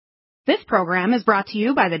This program is brought to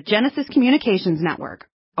you by the Genesis Communications Network,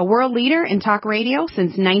 a world leader in talk radio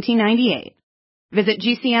since 1998. Visit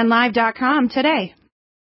GCNlive.com today.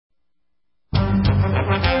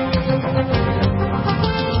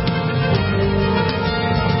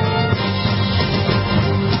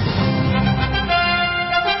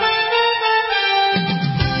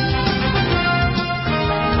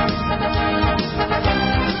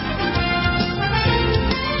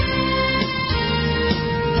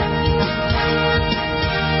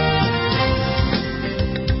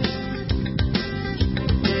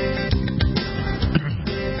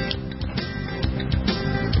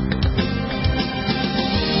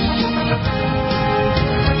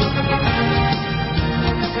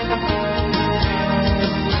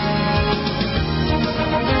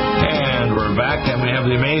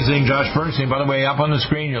 The amazing Josh Bernstein. By the way, up on the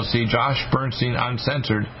screen you'll see Josh Bernstein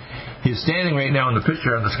Uncensored. He's standing right now in the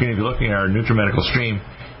picture on the screen. If you're looking at our NutriMedical stream,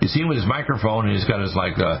 you see him with his microphone, and he's got his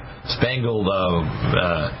spangled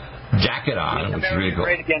jacket on, which is really cool.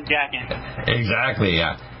 Great again jacket. Exactly,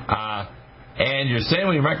 yeah. And you're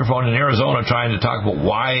standing with your microphone in Arizona trying to talk about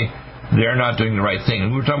why they're not doing the right thing.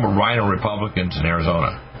 And we were talking about rhino Republicans in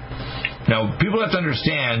Arizona. Now, people have to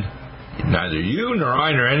understand, neither you nor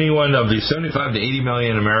I nor anyone of the 75 to 80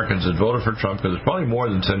 million Americans that voted for Trump, because it's probably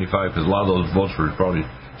more than 75, because a lot of those votes were probably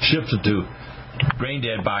shifted to Brain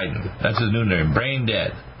Dead Biden. That's his new name, Brain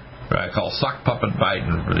Dead. Right? I call Sock Puppet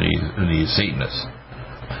Biden for the Satanists.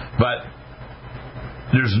 But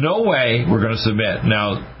there's no way we're going to submit.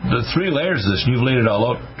 Now, the three layers of this, and you've laid it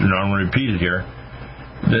all out, and I'm going to repeat it here,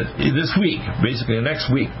 that this week, basically the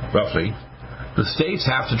next week, roughly, the states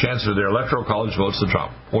have to transfer their electoral college votes to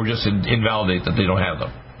Trump, or just invalidate that they don't have them.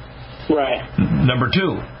 Right. Number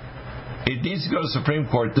two, it needs to go to the Supreme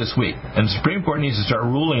Court this week, and the Supreme Court needs to start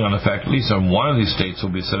ruling on the fact, at least on one of these states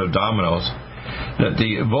will be a set of dominoes, that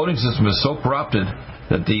the voting system is so corrupted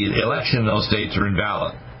that the election in those states are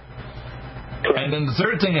invalid. Correct. And then the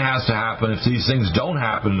third thing that has to happen, if these things don't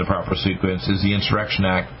happen in the proper sequence, is the Insurrection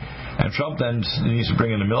Act, and Trump then needs to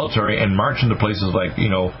bring in the military and march into places like,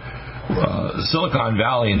 Silicon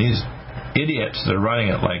Valley, and these idiots that are running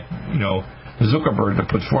it, like, Zuklerberg,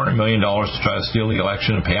 that puts $400 million to try to steal the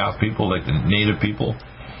election and pay off people like the native people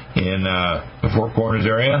in the Four Corners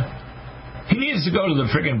area. He needs to go to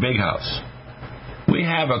the friggin' big house. We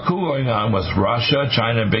have a coup going on with Russia,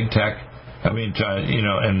 China, big tech, and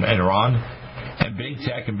Iran, and big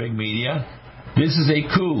tech and big media. This is a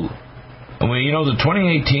coup. And the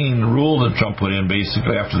 2018 rule that Trump put in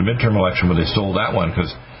basically after the midterm election, where they stole that one,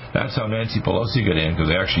 because that's how Nancy Pelosi got in,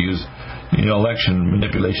 because they actually used election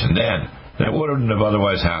manipulation then. That wouldn't have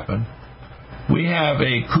otherwise happened. We have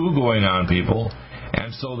a coup going on, people,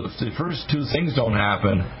 and so if the first two things don't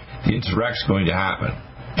happen, the insurrection's going to happen,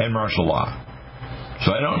 and martial law.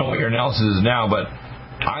 So I don't know what your analysis is now, but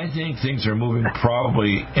I think things are moving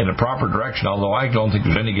probably in a proper direction, although I don't think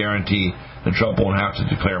there's any guarantee that Trump won't have to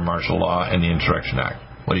declare martial law and the Insurrection Act.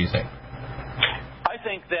 What do you think? I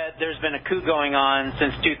think that there's been a coup going on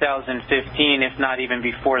since 2015, if not even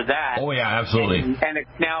before that. Oh, yeah, absolutely. And it's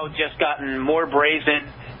now just gotten more brazen,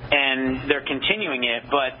 and they're continuing it.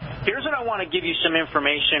 But here's what I want to give you some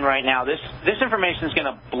information right now. This information is going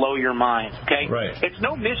to blow your mind, okay? Right. It's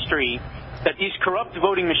no mystery that these corrupt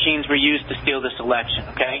voting machines were used to steal this election,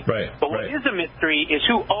 okay? Right. But what is a mystery is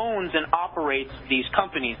who owns and operates these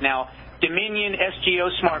companies. Now, Dominion, SGO,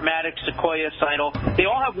 Smartmatic, Sequoia, Seidel, they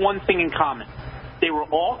all have one thing in common. They were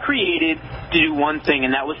all created to do one thing,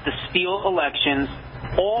 and that was to steal elections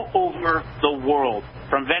all over the world,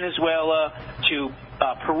 from Venezuela to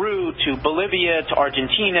Peru to Bolivia to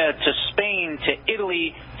Argentina to Spain to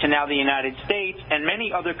Italy to now the United States and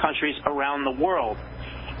many other countries around the world.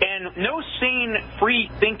 And no sane,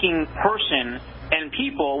 free-thinking person and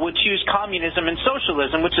people would choose communism and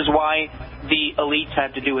socialism, which is why the elites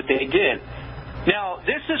had to do what they did. Now,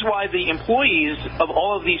 this is why the employees of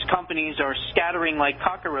all of these companies are scattering like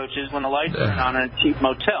cockroaches when the lights turn on in a cheap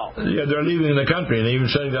motel. Yeah, they're leaving the country. They're even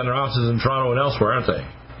shutting down their offices in Toronto and elsewhere, aren't they?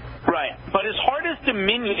 Right. But as hard as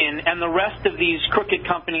Dominion and the rest of these crooked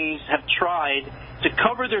companies have tried to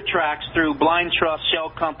cover their tracks through blind trust, shell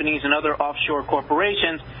companies, and other offshore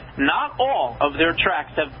corporations, not all of their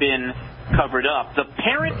tracks have been covered up. The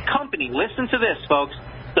parent company, listen to this, folks,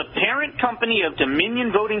 the parent company of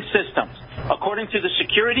Dominion Voting Systems, according to the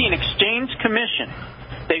Security and Exchange Commission,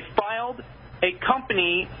 they filed a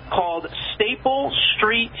company called Staple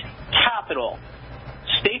Street Capital.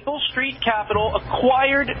 Staple Street Capital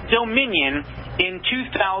acquired Dominion in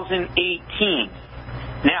 2018.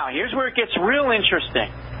 Now, here's where it gets real interesting.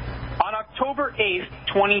 On October 8th,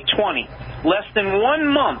 2020, less than 1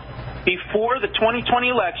 month before the 2020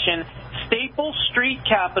 election, Staple Street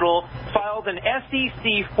Capital filed an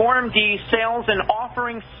SEC Form D sales and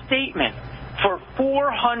offering statement for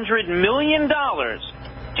 $400 million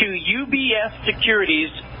to UBS Securities,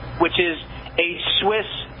 which is a Swiss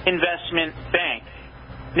investment bank.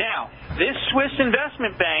 Now, this Swiss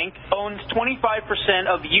investment bank owns 25%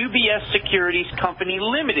 of UBS Securities Company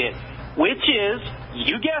Limited, which is,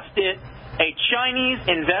 you guessed it, a Chinese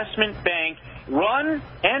investment bank run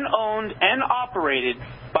and owned and operated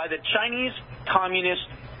by the Chinese Communist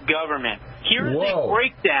government. Here's a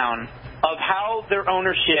breakdown of how their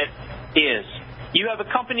ownership is. You have a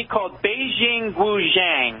company called Beijing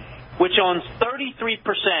Guojiang, which owns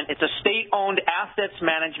 33%. It's a state-owned assets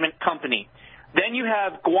management company. Then you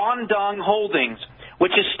have Guangdong Holdings,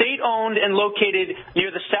 which is state-owned and located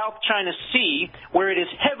near the South China Sea, where it is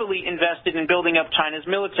heavily invested in building up China's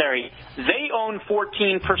military. They own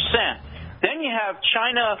 14%. Then you have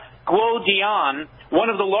China Guodian, one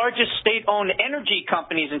of the largest state-owned energy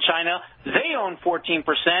companies in China. They own 14%.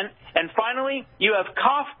 And finally, you have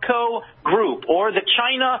COUP Group, or the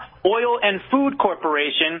China Oil and Food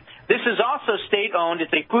Corporation. This is also state-owned.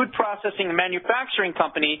 It's a food processing and manufacturing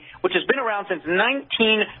company, which has been around since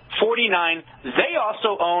 1949. They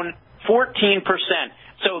also own 14%.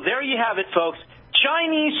 So there you have it, folks.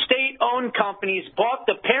 Chinese state-owned companies bought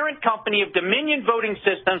the parent company of Dominion Voting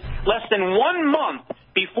Systems less than 1 month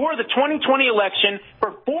before the 2020 election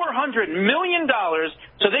for $400 million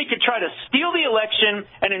so they could try to steal the election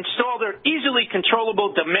and install their easily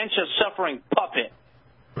controllable dementia-suffering puppet.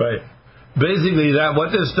 Right. Basically,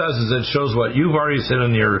 what this does is it shows what you've already said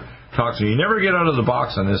in your talks. You never get out of the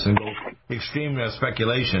box on this and go extreme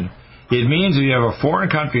speculation. It means that you have a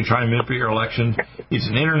foreign country trying to manipulate your election. It's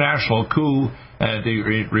an international coup, and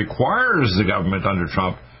it requires the government under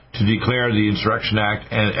Trump to declare the Insurrection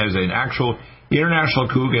Act as an actual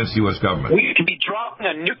international coup against the U.S. government. We could be dropping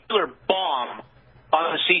a nuclear bomb on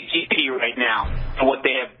the CCP right now for what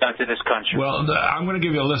they have done to this country. Well, I'm going to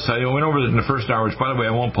give you a list. I went over it in the first hour, which, by the way,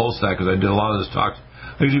 I won't post that because I did a lot of this talk.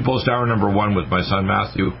 I usually post hour number 1 with my son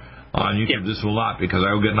Matthew on YouTube. This will not, because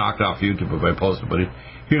I will get knocked off YouTube if I post it. But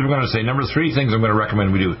here's what I'm going to say. Number 3 things I'm going to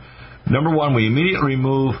recommend we do. Number 1, we immediately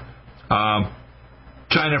remove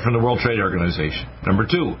China from the World Trade Organization. Number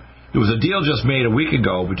 2, there was a deal just made a week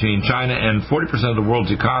ago between China and 40% of the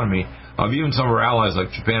world's economy of even some of our allies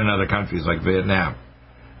like Japan and other countries like Vietnam.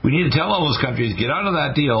 We need to tell all those countries, get out of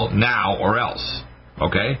that deal now or else.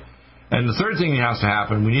 Okay? And the third thing that has to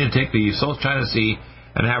happen, we need to take the South China Sea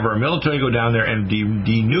and have our military go down there and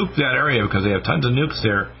de-nuke that area, because they have tons of nukes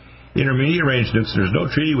there, intermediate range nukes. There's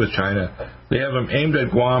no treaty with China. They have them aimed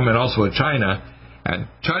at Guam and also at China, and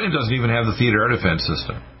China doesn't even have the theater air defense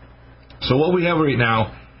system. So what we have right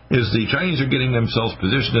now is the Chinese are getting themselves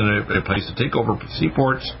positioned in a place to take over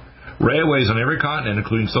seaports, railways on every continent,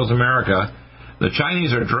 including South America. The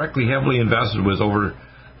Chinese are directly heavily invested with over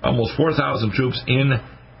almost 4,000 troops in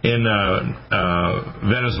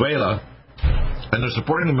Venezuela, and they're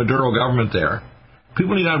supporting the Maduro government there.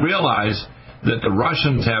 People need to realize that the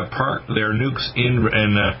Russians have parked their nukes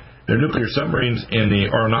their nuclear submarines in the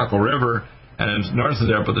Orinoco River and north of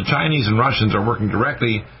there, but the Chinese and Russians are working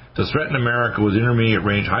directly to threaten America with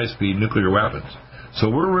intermediate-range, high-speed nuclear weapons. So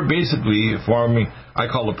we're basically forming, I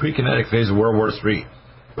call the pre-kinetic phase of World War III.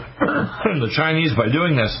 The Chinese, by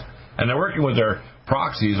doing this, and they're working with their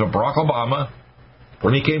proxies of Barack Obama,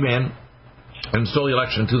 when he came in and stole the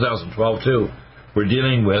election in 2012 too, we're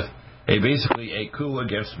dealing with basically a coup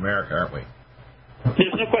against America, aren't we?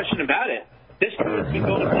 There's no question about it. This coup has been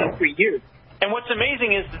going on for years. And what's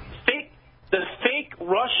amazing is the fake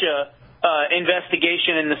Russia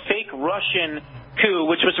investigation and the fake Russian coup,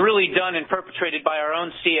 which was really done and perpetrated by our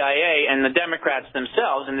own CIA and the Democrats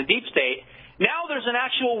themselves and the deep state. Now there's an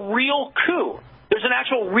actual real coup. There's an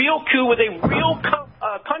actual real coup with a real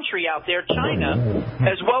country out there, China,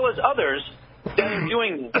 as well as others, that are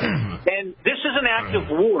doing this. And this is an act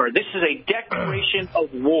of war. This is a declaration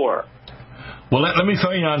of war. Well, let me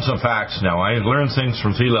fill you on some facts now. I have learned things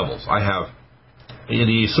from 3 levels. I have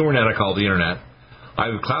the sewer net I call the Internet. I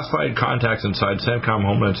have classified contacts inside CENTCOM,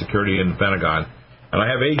 Homeland Security, and the Pentagon. And I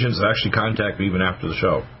have agents that actually contact me even after the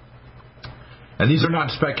show. And these are not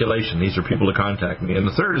speculation. These are people that contact me. And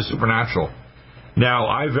the third is supernatural. Now,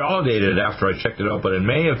 I validated it after I checked it out, but in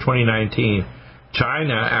May of 2019,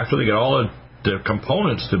 China, after they got all the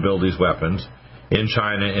components to build these weapons in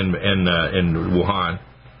China, in Wuhan,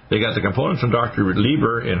 they got the components from Dr.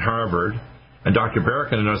 Lieber in Harvard and Dr.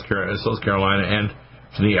 Barrick in South Carolina, and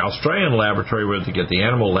from the Australian laboratory where they get the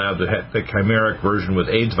animal lab that had the chimeric version with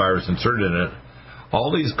AIDS virus inserted in it.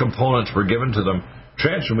 All these components were given to them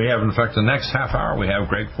transfer. We have, in fact, the next half hour, we have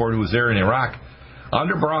Greg Ford, who was there in Iraq.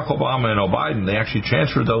 Under Barack Obama and Biden, they actually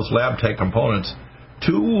transferred those lab tech components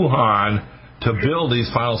to Wuhan to build these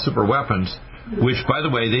final super weapons, which, by the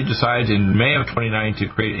way, they decided in May of 29 to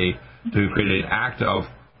create an act of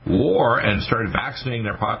war and started vaccinating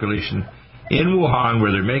their population in Wuhan,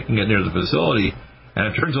 where they're making it near the facility. And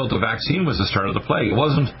it turns out the vaccine was the start of the plague. It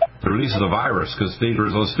wasn't the release of the virus, because they were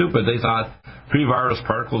so stupid. They thought pre-virus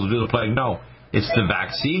particles would do the plague. No, it's the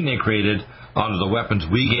vaccine they created out of the weapons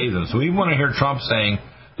we gave them. So we want to hear Trump saying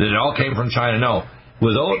that it all came from China. No.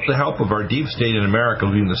 Without the help of our deep state in America,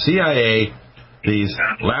 including the CIA, these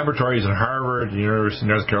laboratories in Harvard, the University of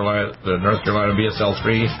North Carolina, the North Carolina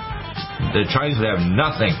BSL-3, the Chinese would have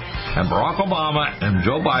nothing. And Barack Obama and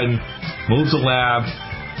Joe Biden moved the lab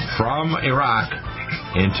from Iraq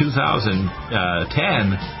in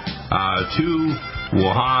 2010 to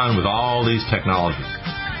Wuhan with all these technologies.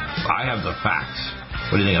 I have the facts.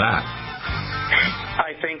 What do you think of that?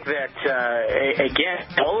 I think that, again,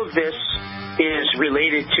 all of this is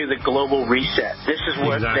related to the global reset. This is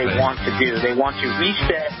what they want to do. They want to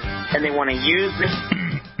reset, and they want to use this.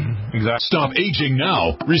 Exactly. Stop aging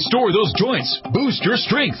now. Restore those joints. Boost your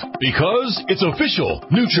strength. Because it's official.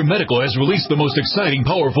 NutriMedical has released the most exciting,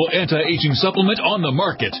 powerful anti-aging supplement on the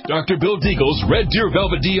market. Dr. Bill Deagle's Red Deer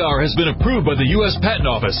Velvet DR has been approved by the U.S. Patent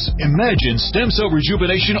Office. Imagine stem cell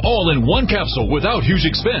rejuvenation all in one capsule without huge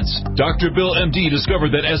expense. Dr. Bill MD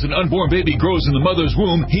discovered that as an unborn baby grows in the mother's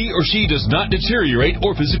womb, he or she does not deteriorate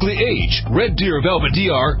or physically age. Red Deer Velvet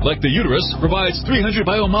DR, like the uterus, provides 300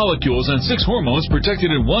 biomolecules and 6 hormones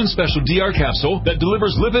protected in one special DR capsule that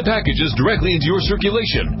delivers lipid packages directly into your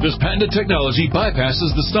circulation. This patented technology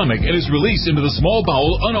bypasses the stomach and is released into the small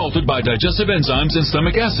bowel unaltered by digestive enzymes and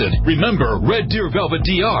stomach acid. Remember, Red Deer Velvet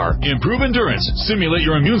DR. Improve endurance, stimulate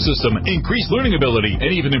your immune system, increase learning ability,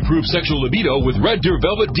 and even improve sexual libido with Red Deer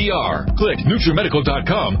Velvet DR. Click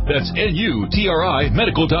NutriMedical.com, that's NUTRI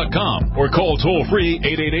medical.com, or call toll-free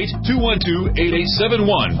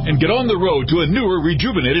 888-212-8871 and get on the road to a newer,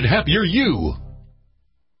 rejuvenated, happier you.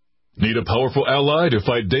 Need a powerful ally to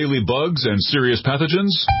fight daily bugs and serious pathogens?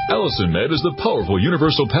 AllicinMed is the powerful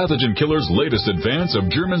universal pathogen killer's latest advance of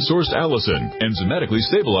German-sourced allicin, enzymatically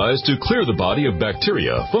stabilized to clear the body of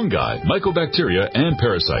bacteria, fungi, mycobacteria, and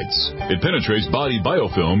parasites. It penetrates body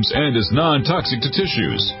biofilms and is non-toxic to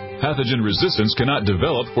tissues. Pathogen resistance cannot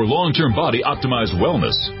develop for long-term body-optimized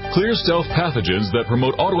wellness. Clear stealth pathogens that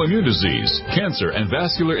promote autoimmune disease, cancer, and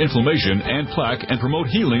vascular inflammation and plaque and promote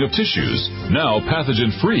healing of tissues. Now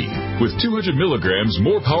pathogen-free. With 200 milligrams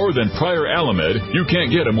more power than prior Alamed, you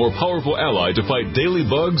can't get a more powerful ally to fight daily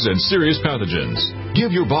bugs and serious pathogens.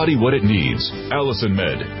 Give your body what it needs.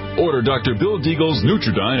 AllicinMed. Order Dr. Bill Deagle's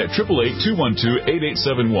Nutridyne at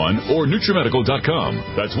 888-212-8871 or NutriMedical.com.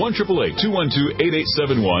 That's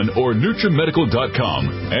 1-888-212-8871 or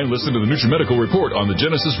NutriMedical.com. And listen to the NutriMedical Report on the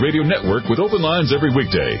Genesis Radio Network with open lines every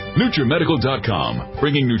weekday. NutriMedical.com,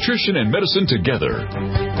 bringing nutrition and medicine together.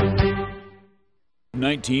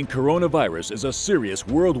 COVID-19 coronavirus is a serious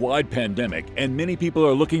worldwide pandemic, and many people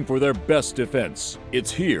are looking for their best defense. It's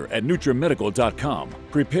here at NutriMedical.com.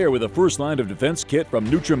 Prepare with a first line of defense kit from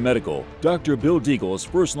NutriMedical. Dr. Bill Deagle's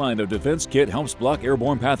first line of defense kit helps block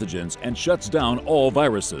airborne pathogens and shuts down all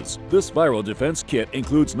viruses. This viral defense kit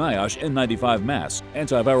includes NIOSH N95 mask,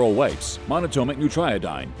 antiviral wipes, monatomic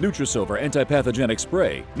Nutriodine, Nutrisilver antipathogenic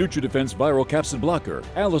spray, NutriDefense viral capsid blocker,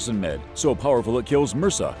 AllicinMed, so powerful it kills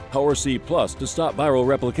MRSA, Power C Plus to stop viral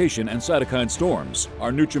replication and cytokine storms.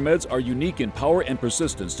 Our NutriMeds are unique in power and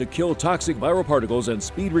persistence to kill toxic viral particles and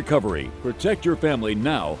speed recovery. Protect your family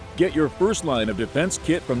now. Get your first line of defense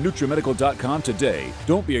kit from NutriMedical.com today.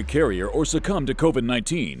 Don't be a carrier or succumb to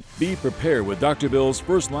COVID-19. Be prepared with Dr. Bill's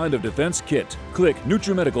first line of defense kit. Click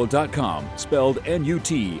NutriMedical.com, spelled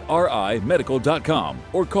N-U-T-R-I medical.com,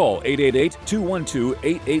 or call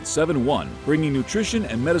 888-212-8871, bringing nutrition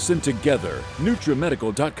and medicine together.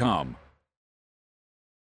 NutriMedical.com.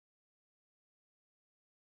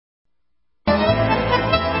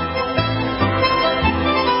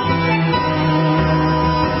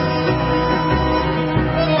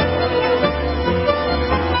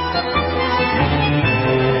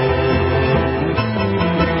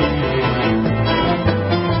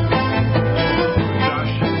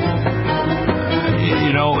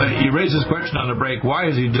 This question on the break,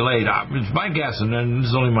 why is he delayed? It's my guess, and then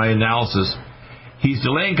this is only my analysis. He's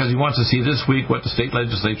delaying because he wants to see this week what the state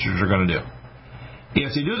legislatures are going to do.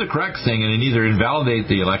 If they do the correct thing and they either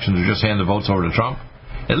invalidate the elections or just hand the votes over to Trump,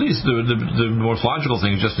 at least the most logical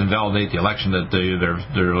thing is just invalidate the election, that their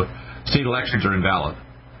state elections are invalid.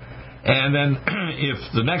 And then if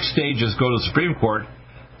the next stage is go to the Supreme Court,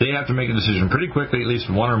 they have to make a decision pretty quickly, at least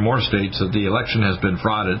in one or more states, that the election has been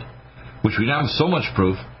frauded, which we now have so much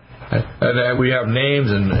proof. And we have names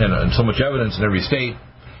and so much evidence in every state.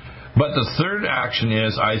 But the third action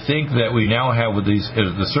is, I think that we now have with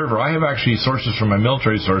the server, I have actually sources from my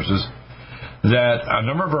military sources that a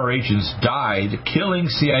number of our agents died killing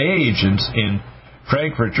CIA agents in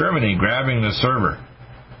Frankfurt, Germany, grabbing the server.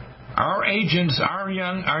 Our agents, our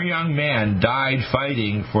young man died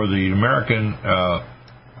fighting for the American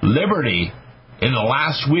liberty in the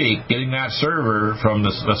last week, getting that server from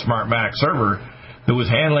the Smartmatic server who was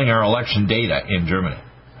handling our election data in Germany.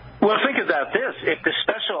 Well, think about this. If the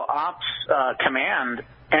Special Ops Command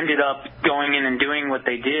ended up going in and doing what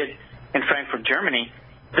they did in Frankfurt, Germany,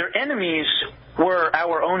 their enemies were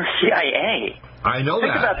our own CIA. I know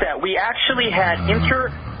Think about that. We actually had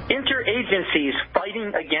interagencies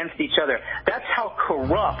fighting against each other. That's how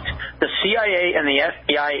corrupt the CIA and the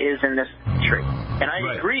FBI is in this country. And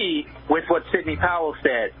I agree with what Sidney Powell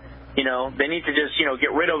said. You know, they need to just,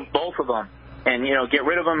 get rid of both of them. And, get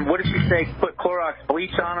rid of them. What did she say? Put Clorox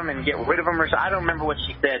bleach on them and get rid of them? Or I don't remember what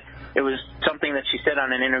she said. It was something that she said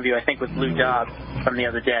on an interview, I think, with Lou Dobbs from the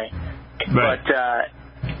other day. Right. But,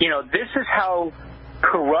 this is how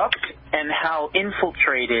corrupt and how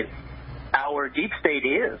infiltrated our deep state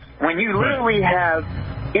is. When you literally have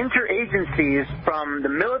interagencies from the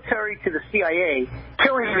military to the CIA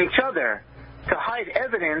killing each other to hide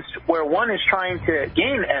evidence where one is trying to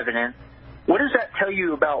gain evidence, what does that tell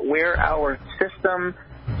you about where our system,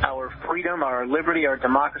 our freedom, our liberty, our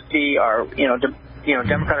democracy, our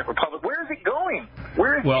democratic republic, where is it going?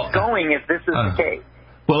 Where is it going if this is the case?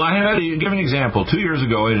 Well, I had to give an example. 2 years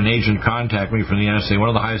ago, I had an agent contact me from the NSA, one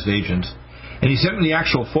of the highest agents, and he sent me the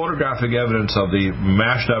actual photographic evidence of the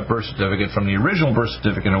mashed-up birth certificate from the original birth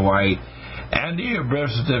certificate in Hawaii and the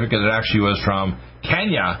birth certificate that actually was from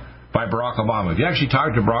Kenya by Barack Obama. If you actually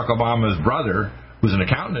talk to Barack Obama's brother, who's an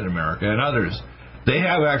accountant in America, and others, they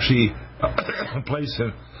have actually a place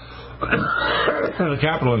in the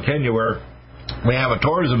capital in Kenya where we have a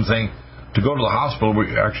tourism thing to go to the hospital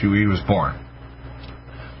where he was born.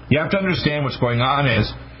 You have to understand what's going on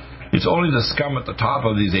is it's only the scum at the top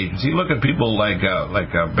of these agencies. You look at people like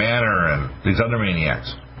Banner and these other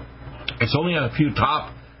maniacs. It's only a few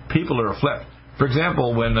top people that are flipped. For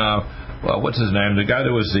example, when what's his name? The guy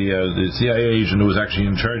that was the CIA agent who was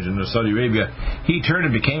actually in charge in Saudi Arabia, he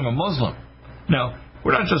turned and became a Muslim. Now,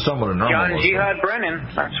 we're not just talking about a normal John Muslim. Jihad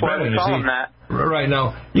Brennan. That's why we call him that. Right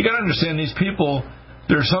now, you got to understand these people.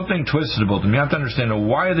 There's something twisted about them. You have to understand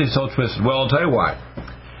why are they so twisted. Well, I'll tell you why.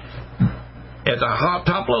 At the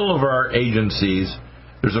top level of our agencies,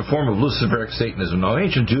 there's a form of Luciferic Satanism. Now,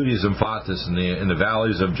 ancient Judaism fought this in the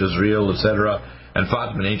valleys of Jezreel, etc., and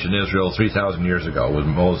fought them in ancient Israel 3,000 years ago with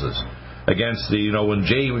Moses against when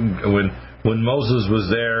Moses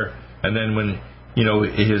was there, and then when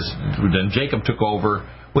then Jacob took over.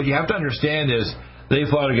 What you have to understand is they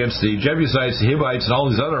fought against the Jebusites, the Hivites, and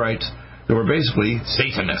all these otherites that were basically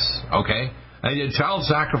Satanists. Okay, and they did child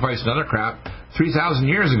sacrifice and other crap 3,000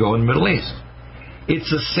 years ago in the Middle East.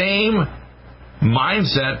 It's the same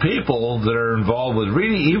mindset people that are involved with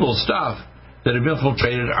really evil stuff that have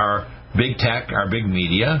infiltrated our big tech, our big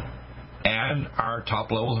media, and our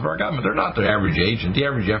top levels of our government. They're not the average agent. The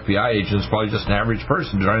average FBI agent is probably just an average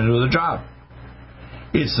person trying to do their job.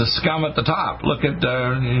 It's the scum at the top. Look at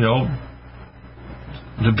the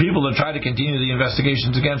people that try to continue the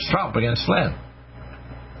investigations against Trump, against Flynn.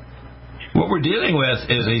 What we're dealing with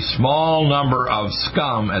is a small number of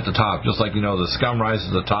scum at the top, just like, the scum rises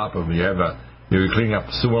to the top of you're cleaning up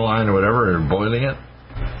a sewer line or whatever, or boiling it.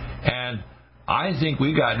 And I think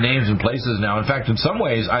we got names and places now. In fact, in some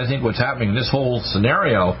ways, I think what's happening in this whole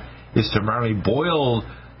scenario is to merely boil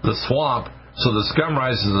the swamp so the scum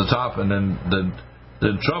rises to the top, and then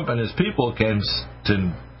the Trump and his people can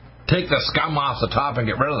take the scum off the top and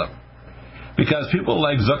get rid of them. Because people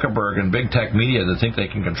like Zuklerberg and big tech media that think they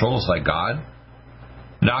can control us like God,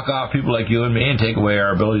 knock off people like you and me and take away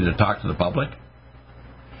our ability to talk to the public.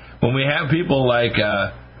 When we have people like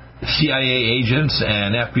CIA agents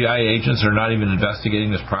and FBI agents are not even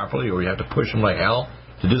investigating this properly, or you have to push them like hell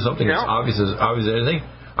to do something as obvious as anything.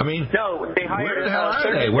 I mean, they hired where the hell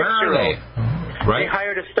are they? Where are they? Right? They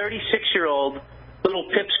hired a 36-year-old little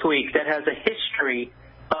pipsqueak that has a history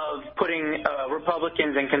of putting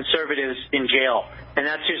Republicans and conservatives in jail, and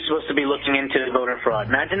that's who's supposed to be looking into voter fraud.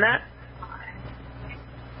 Imagine that.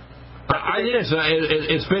 I think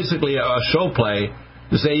it's basically a show play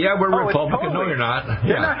to say, yeah, we're Republican. Totally. No, you're not.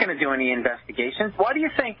 They're not going to do any investigations. Why do you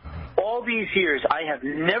think all these years I have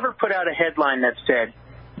never put out a headline that said,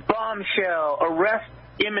 bombshell, arrest,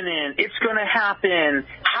 imminent, it's going to happen,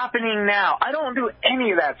 happening now. I don't do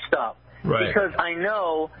any of that stuff. Right. Because I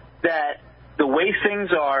know that the way things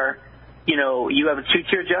are, you have a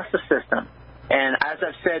two-tier justice system. And as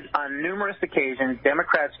I've said on numerous occasions,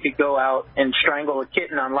 Democrats could go out and strangle a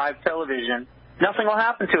kitten on live television. Nothing will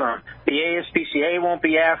happen to them. The ASPCA won't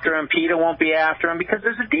be after them. PETA won't be after them because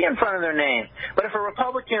there's a D in front of their name. But if a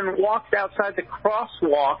Republican walks outside the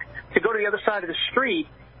crosswalk to go to the other side of the street,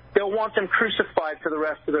 they'll want them crucified for the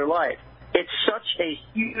rest of their life. It's such a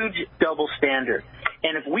huge double standard.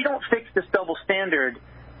 And if we don't fix this double standard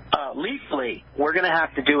lethally, we're going to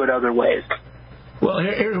have to do it other ways. Well,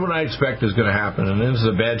 here's what I expect is going to happen, and this is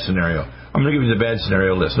a bad scenario. I'm going to give you the bad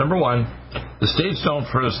scenario list. Number one, the states don't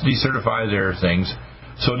first decertify their things,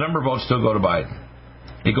 so a number of votes still go to Biden.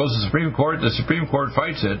 It goes to the Supreme Court. The Supreme Court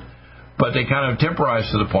fights it, but they kind of temporize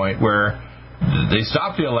to the point where they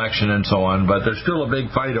stop the election and so on, but there's still a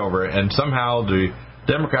big fight over it, and somehow the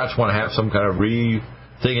Democrats want to have some kind of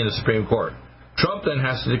thing in the Supreme Court. Trump then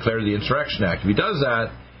has to declare the Insurrection Act. If he does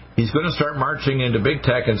that, he's going to start marching into big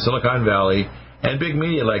tech in Silicon Valley and big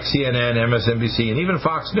media like CNN, MSNBC, and even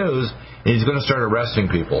Fox News, and he's going to start arresting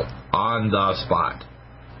people on the spot.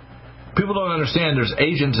 People don't understand there's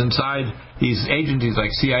agents inside these agencies like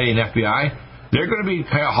CIA and FBI. They're going to be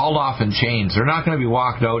hauled off in chains. They're not going to be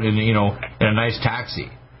walked out in a nice taxi.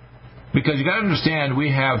 Because you got to understand, we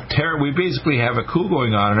basically have a coup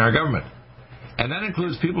going on in our government. And that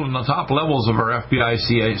includes people in the top levels of our FBI,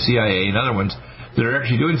 CIA, and other ones that are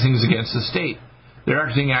actually doing things against the state. They're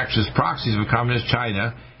acting as proxies of communist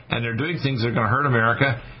China, and they're doing things that are going to hurt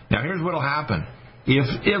America. Now, here's what will happen.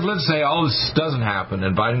 If let's say, all this doesn't happen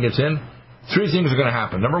and Biden gets in, three things are going to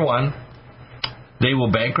happen. Number one, they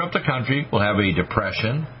will bankrupt the country. We'll have a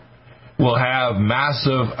depression. We'll have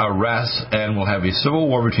massive arrests, and we'll have a civil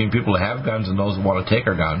war between people that have guns and those that want to take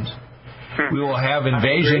our guns. We will have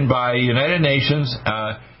invasion by United Nations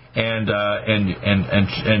and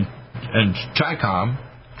CHICOM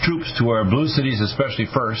troops to our blue cities, especially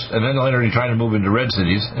first, and then later trying to move into red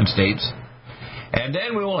cities and states. And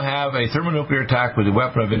then we will have a thermonuclear attack with a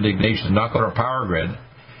weapon of indignation to knock out our power grid.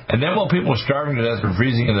 And then while people are starving to death and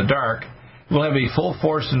freezing in the dark, we'll have a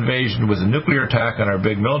full-force invasion with a nuclear attack on our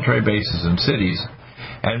big military bases and cities.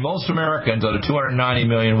 And most Americans, out of 290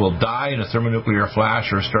 million, will die in a thermonuclear flash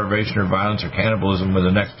or starvation or violence or cannibalism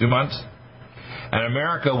within the next 2 months. And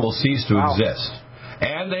America will cease to exist.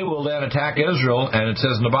 And they will then attack Israel, and it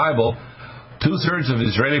says in the Bible, 2/3 of the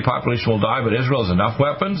Israeli population will die, but Israel has enough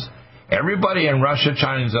weapons. Everybody in Russia,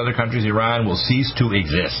 China, and other countries, Iran, will cease to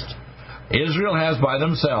exist. Israel has by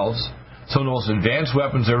themselves some of the most advanced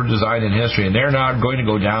weapons ever designed in history, and they're not going to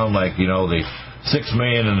go down like, the 6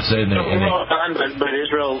 million but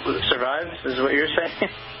Israel survives, is what you're saying?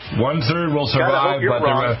 1/3 will survive, but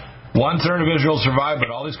 1/3 of Israel survive, but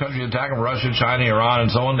all these countries attacking Russia, China, Iran,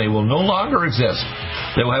 and so on, they will no longer exist.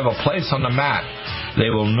 They will have a place on the map. They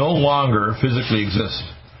will no longer physically exist.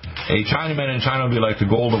 A Chinaman in China will be like the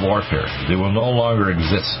gold of warfare. They will no longer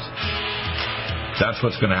exist. That's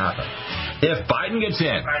what's going to happen. If Biden gets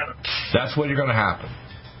in, that's what you're going to happen.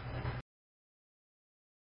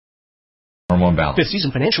 Fifth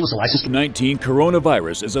Season Financial is a licensed. COVID-19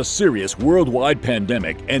 coronavirus is a serious worldwide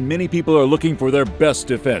pandemic, and many people are looking for their best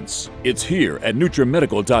defense. It's here at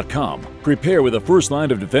NutriMedical.com. Prepare with a first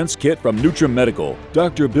line of defense kit from NutriMedical.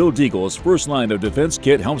 Dr. Bill Deagle's first line of defense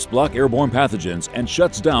kit helps block airborne pathogens and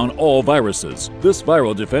shuts down all viruses. This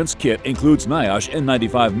viral defense kit includes NIOSH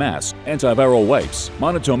N95 mask, antiviral wipes,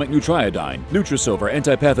 monatomic Nutriodine, Nutrisilver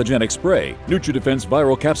antipathogenic spray, NutriDefense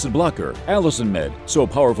viral capsid blocker, Allison Med, so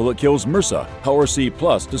powerful it kills MRSA, Power C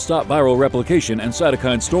Plus to stop viral replication and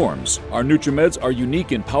cytokine storms. Our NutriMeds are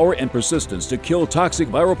unique in power and persistence to kill toxic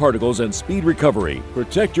viral particles and speed recovery.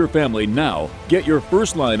 Protect your family now. Get your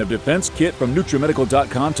first line of defense kit from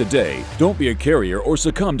NutriMedical.com today. Don't be a carrier or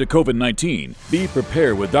succumb to COVID-19. Be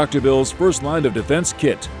prepared with Dr. Bill's first line of defense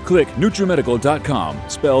kit. Click NutriMedical.com,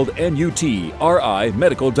 spelled NUTRI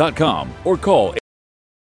medical.com, or call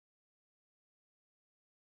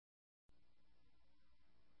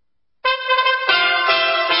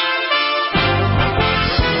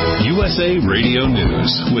USA Radio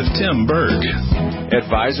News with Tim Berg.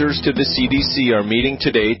 Advisors to the CDC are meeting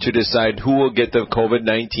today to decide who will get the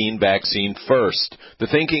COVID-19 vaccine first. The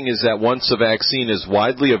thinking is that once the vaccine is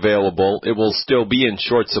widely available, it will still be in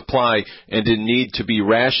short supply and in need to be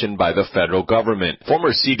rationed by the federal government.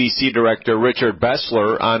 Former CDC Director Richard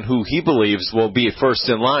Bessler on who he believes will be first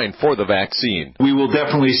in line for the vaccine. We will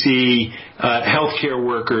definitely see healthcare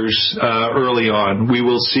workers early on. We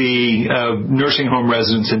will see nursing home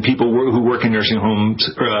residents and people who work in nursing homes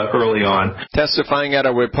early on. Testifying at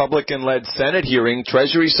a Republican-led Senate hearing,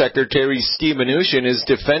 Treasury Secretary Steve Mnuchin is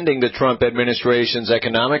defending the Trump administration's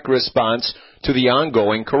economic response to the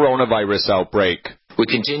ongoing coronavirus outbreak. We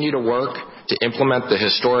continue to work to implement the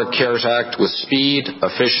historic CARES Act with speed,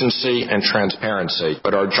 efficiency, and transparency.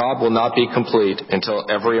 But our job will not be complete until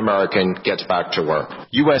every American gets back to work.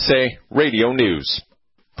 USA Radio News.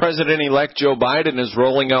 President-elect Joe Biden is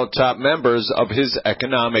rolling out top members of his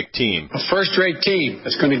economic team. A first-rate team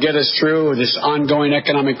that's going to get us through this ongoing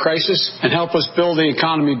economic crisis and help us build the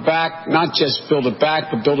economy back, not just build it back,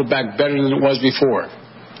 but build it back better than it was before.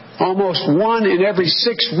 Almost 1 in every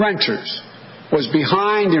 6 renters was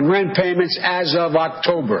behind in rent payments as of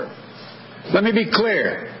October. Let me be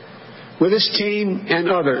clear. With this team and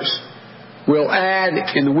others, we'll add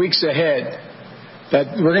in the weeks ahead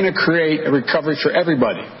that we're going to create a recovery for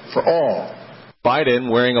everybody, for all. Biden,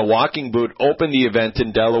 wearing a walking boot, opened the event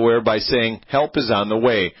in Delaware by saying help is on the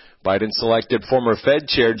way. Biden selected former Fed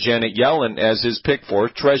Chair Janet Yellen as his pick for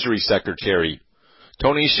Treasury Secretary.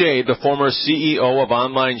 Tony Hsieh, the former CEO of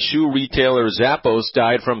online shoe retailer Zappos,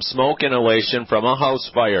 died from smoke inhalation from a house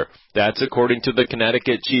fire. That's according to the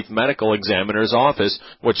Connecticut Chief Medical Examiner's Office,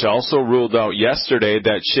 which also ruled out yesterday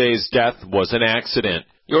that Hsieh's death was an accident.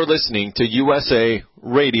 You're listening to USA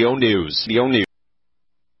Radio News.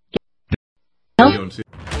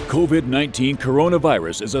 COVID-19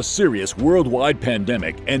 coronavirus is a serious worldwide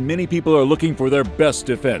pandemic, and many people are looking for their best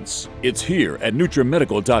defense. It's here at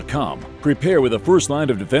NutriMedical.com. Prepare with a first line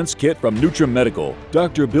of defense kit from NutriMedical.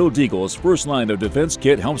 Dr. Bill Deagle's first line of defense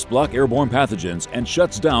kit helps block airborne pathogens and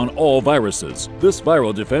shuts down all viruses. This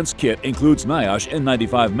viral defense kit includes NIOSH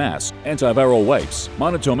N95 mask, antiviral wipes,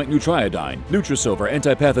 monatomic Nutriodine, Nutrisilver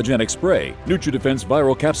antipathogenic spray, NutriDefense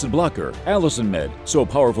viral capsid blocker, Allison Med, so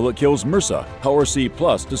powerful it kills MRSA, Power C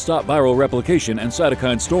Plus to stop viral replication and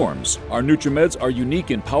cytokine storms. Our NutriMeds are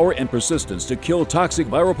unique in power and persistence to kill toxic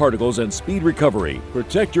viral particles and speed recovery.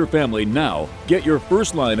 Protect your family now. Get your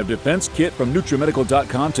first line of defense kit from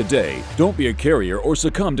NutriMedical.com today. Don't be a carrier or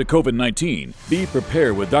succumb to COVID-19. Be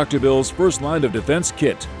prepared with Dr. Bill's first line of defense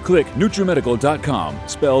kit. Click NutriMedical.com,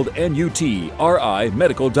 spelled N-U-T-R-I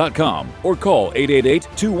medical.com, or call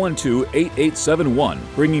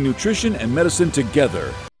 888-212-8871, bringing nutrition and medicine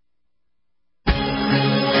together.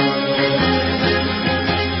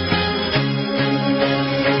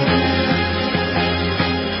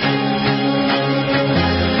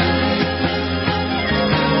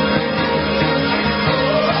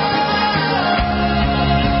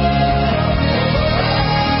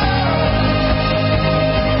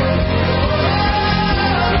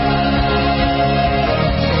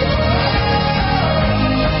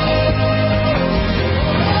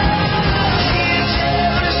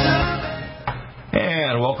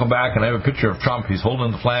 Back, and I have a picture of Trump. He's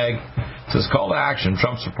holding the flag. It says, call to action.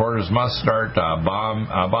 Trump supporters must start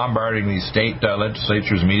bombarding these state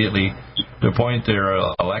legislatures immediately to appoint their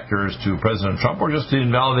electors to President Trump, or just to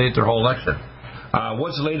invalidate their whole election.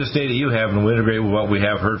 What's the latest data you have, and we'll integrate with what we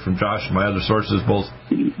have heard from Josh and my other sources, both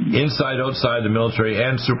inside, outside the military,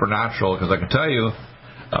 and supernatural, because I can tell you,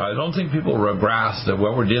 I don't think people grasp that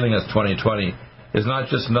what we're dealing with 2020 is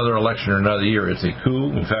not just another election or another year. It's a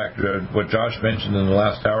coup. In fact, what Josh mentioned in the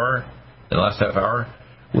last half hour,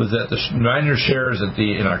 was that the minor shares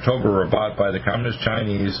in October were bought by the Communist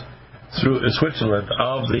Chinese through Switzerland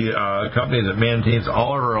of the company that maintains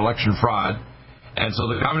all of our election fraud. And so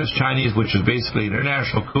the Communist Chinese, which is basically an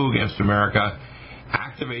international coup against America,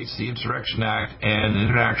 activates the Insurrection Act and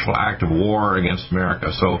an international act of war against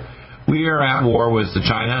America. So we are at war with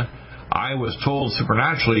China. I was told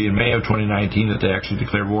supernaturally in May of 2019 that they actually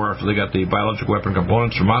declared war after they got the biological weapon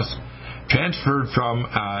components from us, transferred from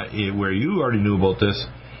where you already knew about this,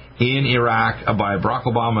 in Iraq by Barack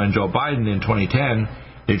Obama and Joe Biden in 2010.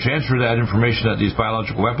 They transferred that information that these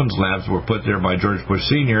biological weapons labs were put there by George Bush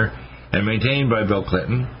Sr. and maintained by Bill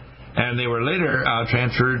Clinton. And they were later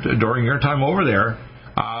transferred during your time over there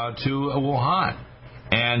to Wuhan.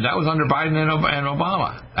 And that was under Biden and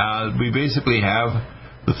Obama. We basically have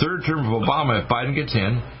the third term of Obama. If Biden gets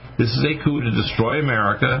in, this is a coup to destroy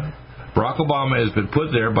America. Barack Obama has been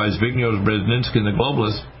put there by Zbigniew Brzezinski and the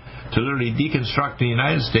globalists to literally deconstruct the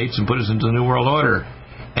United States and put us into the New World Order.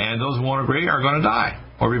 And those who won't agree are going to die,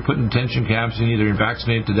 or be put in detention camps and either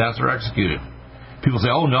vaccinated to death or executed. People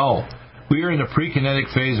say, oh no, we are in the pre-kinetic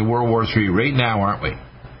phase of World War III right now, aren't we?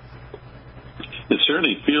 It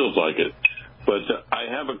certainly feels like it. But I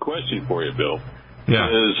have a question for you, Bill. Yeah.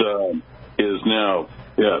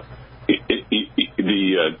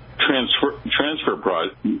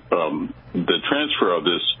 The transfer of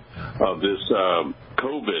this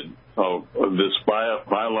COVID this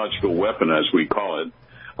biological weapon, as we call it,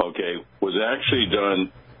 was actually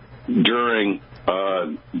done during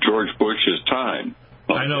George Bush's time.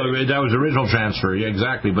 I know, that was the original transfer, yeah,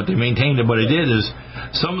 exactly, but they maintained it. What they did is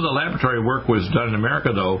some of the laboratory work was done in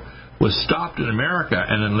America, though, was stopped in America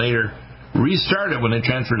and then later restarted when they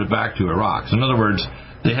transferred it back to Iraq. So in other words,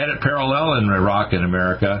 they had it parallel in Iraq and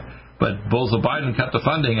America, but both Biden cut the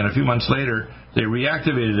funding, and a few months later they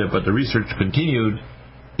reactivated it, but the research continued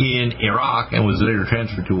in Iraq and was later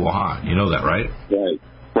transferred to Wuhan. You know that, right?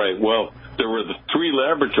 Right. Well, there were the 3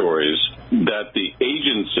 laboratories that the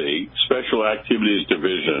agency, Special Activities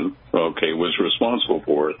Division, was responsible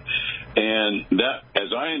for, and that,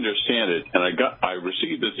 as I understand it, and I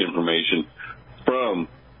received this information from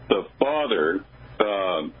the father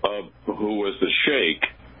of who was the sheikh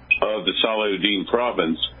of the Salahuddin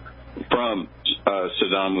province from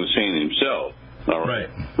Saddam Hussein himself. All right.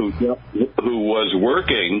 Who was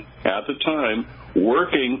working at the time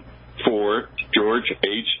for George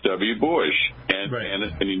H.W. Bush and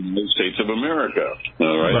the United States of America.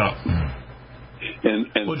 All right.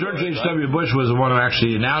 Well, George H.W. Bush was the one who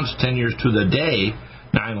actually announced 10 years to the day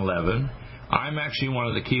 9/11. I'm actually one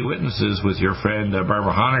of the key witnesses with your friend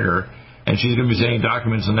Barbara Honegger, and she's going to be sending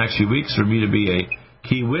documents in the next few weeks for me to be a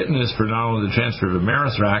key witness for not only the transfer of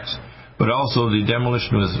Amerithrax, but also the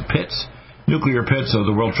demolition of the pits, nuclear pits of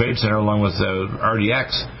the World Trade Center, along with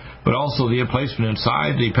RDX, but also the placement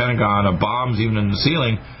inside the Pentagon of bombs, even in the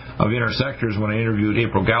ceiling, of intersectors when I interviewed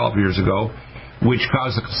April Gallup years ago, which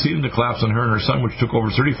caused the ceiling to collapse on her and her son, which took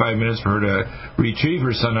over 35 minutes for her to retrieve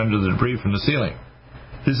her son under the debris from the ceiling.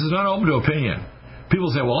 This is not open to opinion.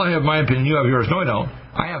 People say, well, I have my opinion, you have yours. No, I don't.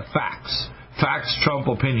 I have facts. Facts trump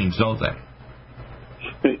opinions, don't they?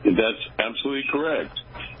 That's absolutely correct.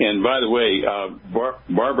 And by the way,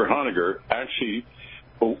 Barbara Honegger actually,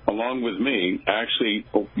 along with me, actually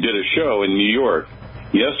did a show in New York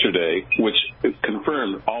yesterday, which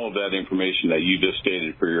confirmed all of that information that you just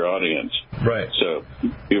stated for your audience. Right. So,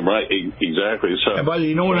 you're right, exactly. So, and by the way,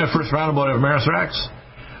 you know when I first found about Amerithrax?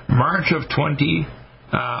 March of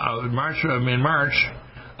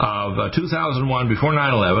 2001, before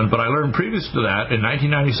 9/11, but I learned previous to that, in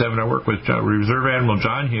 1997, I worked with Reserve Admiral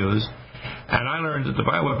John Hughes, and I learned that the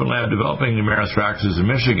bioweapon lab developing the Amerithrax is in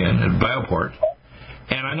Michigan, at Bioport,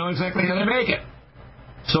 and I know exactly how they make it.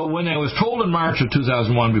 So when I was told in March of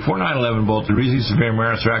 2001, before 9/11, both the release of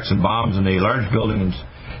Amerithrax and bombs in a large building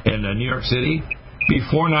in New York City,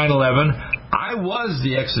 before 9/11, I was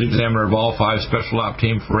the exit examiner of all 5 special op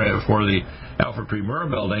team for the Alfred P. Murrah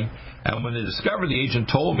building, and when they discovered, the agent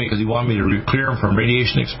told me, because he wanted me to clear him from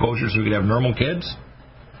radiation exposure so we could have normal kids,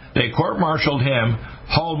 they court-martialed him,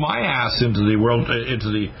 hauled my ass into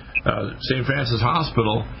the St. Francis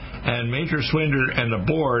Hospital, and Major Swinder and the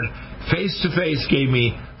board face-to-face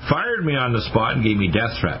fired me on the spot and gave me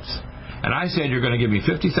death threats. And I said, you're going to give me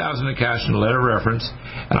 $50,000 in cash and a letter of reference,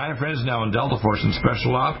 and I have friends now in Delta Force and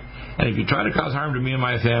Special Op, and if you try to cause harm to me and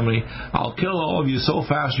my family, I'll kill all of you so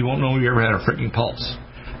fast you won't know you ever had a freaking pulse.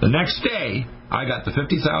 The next day, I got the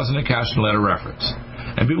 $50,000 in cash and a letter of reference.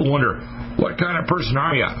 And people wonder, what kind of person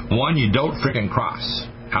are you? One, you don't freaking cross.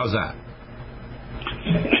 How's that?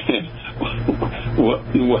 Well,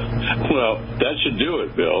 that should do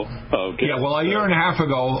it, Bill. Okay. Yeah, well, a year and a half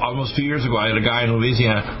ago, almost 2 years ago, I had a guy in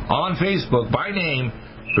Louisiana on Facebook by name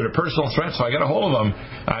for a personal threat, so I got a hold of him.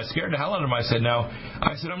 I scared the hell out of him. I said,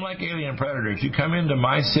 I'm like Alien Predator. If you come into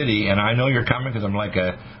my city, and I know you're coming because I'm like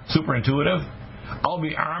a super intuitive, I'll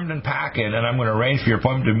be armed and packing, and I'm going to arrange for your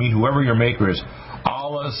appointment to meet whoever your maker is.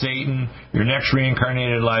 Allah, Satan, your next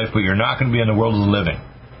reincarnated life, but you're not going to be in the world of the living.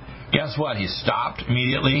 Guess what? He stopped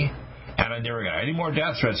immediately, and I never got any more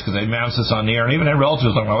death threats because I announced this on the air, and even had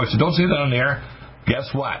relatives on my wife said, don't say that on the air.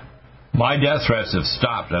 Guess what? My death threats have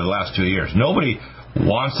stopped in the last 2 years. Nobody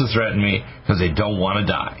wants to threaten me because they don't want to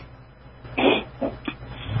die.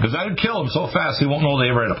 Because I would kill them so fast they won't know they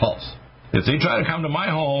ever had a pulse. If they try to come to my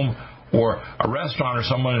home or a restaurant or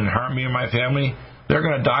someone and harm me or my family, they're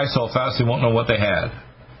going to die so fast they won't know what they had.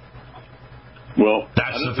 Well,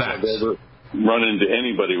 that's the fact. I've ever run into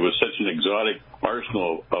anybody with such an exotic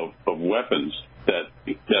arsenal of weapons that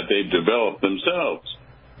they've developed themselves.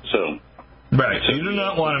 So, right. So you do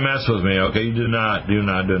not want to mess with me, okay? You do not.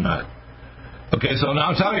 Okay, so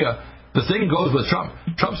now I'll tell you, the thing goes with Trump.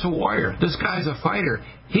 Trump's a warrior. This guy's a fighter.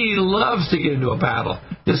 He loves to get into a battle.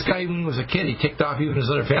 This guy, when he was a kid, he ticked off even his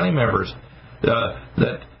other family members.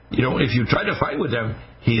 If you try to fight with him,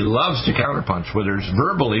 he loves to counterpunch, whether it's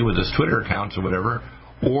verbally with his Twitter accounts or whatever.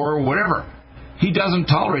 He doesn't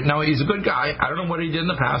tolerate. Now, he's a good guy. I don't know what he did in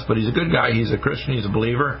the past, but he's a good guy. He's a Christian. He's a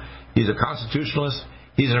believer. He's a constitutionalist.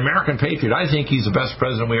 He's an American patriot. I think he's the best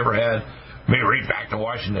president we ever had, maybe right back to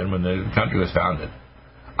Washington when the country was founded.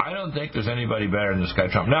 I don't think there's anybody better than this guy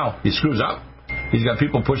Trump. Now, he screws up. He's got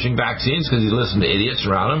people pushing vaccines because he listened to idiots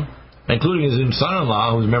around him, including his own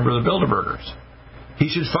son-in-law, who's a member of the Bilderbergers. He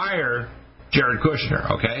should fire Jared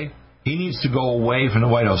Kushner, okay? He needs to go away from the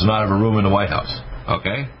White House and not have a room in the White House,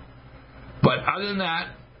 okay? But other than that,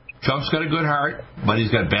 Trump's got a good heart, but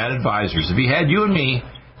he's got bad advisors. If he had you and me,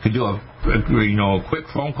 could do a quick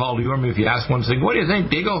phone call to you or me if you ask one thing, what do you think,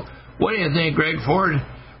 Deagle? What do you think, Greg Ford?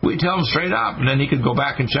 We tell him straight up, and then he could go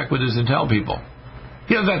back and check with his intel people.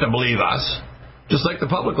 He doesn't have to believe us, just like the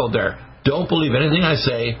public out there. Don't believe anything I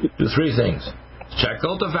say. Do three things. Check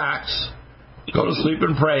out the facts. Go to sleep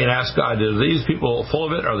and pray and ask God, are these people full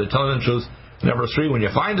of it? Are they telling the truth? Number three, when you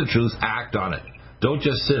find the truth, act on it. Don't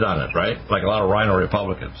just sit on it, right? Like a lot of rhino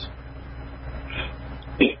Republicans.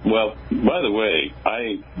 Well, by the way,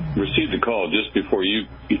 I received a call just before your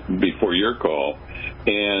call,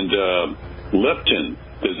 and leptin.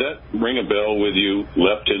 Does that ring a bell with you?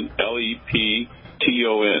 Leptin, Lepton.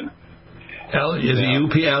 Is it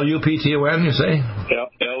L-U-P-T-O-N, you say?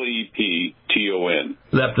 Lepton.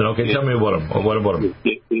 Leptin, okay. Tell me about them. What about them?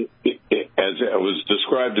 As it was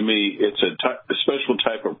described to me, it's a special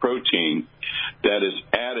type of protein that is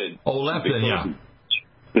added. Oh, leptin, yeah.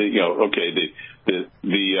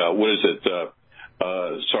 What is it?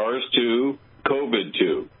 SARS-2,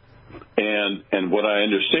 COVID-2, and what I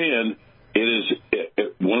understand, it is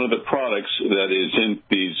one of the products that is in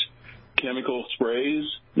these chemical sprays,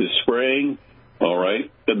 the spraying. All right,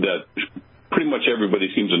 that pretty much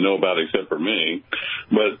everybody seems to know about except for me,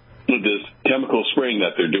 but this chemical spraying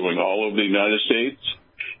that they're doing all over the United States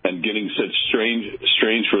and getting such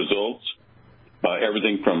strange results,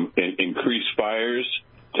 everything from increased fires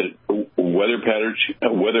to weather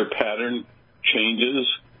pattern changes,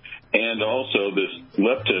 and also this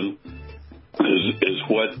leptin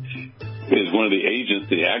is one of the agents,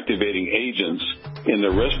 the activating agents in the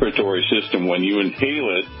respiratory system when you inhale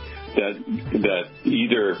it, that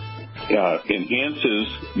either enhances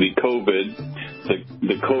the COVID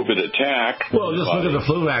attack. Well, just look at the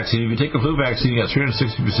flu vaccine. If you take the flu vaccine, you got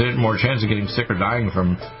 360% more chance of getting sick or dying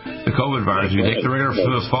from the COVID virus. If you take the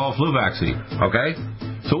regular fall flu vaccine, okay?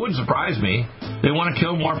 So it wouldn't surprise me. They want to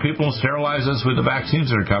kill more people and sterilize us with the vaccines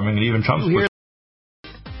that are coming, and even Trump's pushing.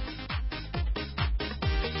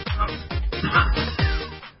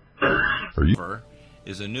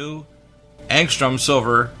 Is a new angstrom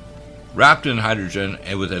silver wrapped in hydrogen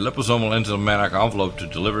and with a liposomal enzymatic envelope to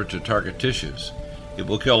deliver to target tissues. It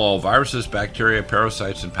will kill all viruses, bacteria,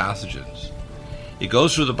 parasites, and pathogens. It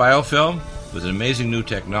goes through the biofilm with an amazing new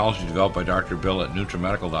technology developed by Dr. Bill at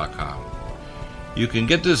NutriMedical.com. You can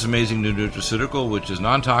get this amazing new nutraceutical, which is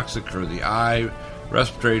non-toxic for the eye,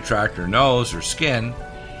 respiratory tract, or nose, or skin,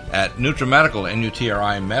 at NutriMedical,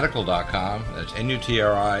 NutriMedical.com. That's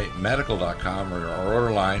NutriMedical.com, or our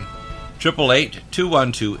order line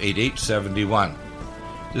 888-212-8871.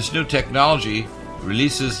 This new technology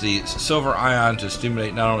releases the silver ion to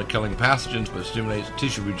stimulate not only killing pathogens, but stimulates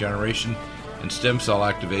tissue regeneration and stem cell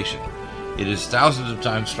activation. It is thousands of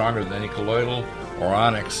times stronger than any colloidal or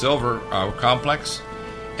onyx silver complex,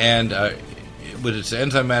 and with its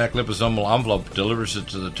enzymatic liposomal envelope, delivers it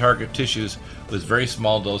to the target tissues with very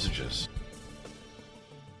small dosages.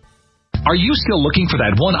 Are you still looking for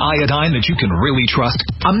that one iodine that you can really trust?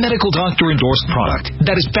 A medical doctor-endorsed product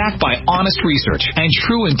that is backed by honest research and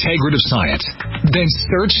true integrative science? Then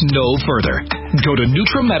search no further. Go to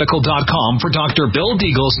NutriMedical.com for Dr. Bill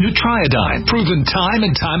Deagle's Nutriodine, proven time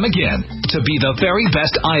and time again to be the very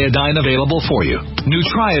best iodine available for you.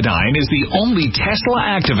 Nutriodine is the only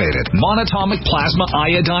Tesla-activated monatomic plasma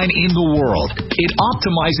iodine in the world. It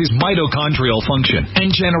optimizes mitochondrial function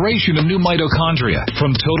and generation of new mitochondria,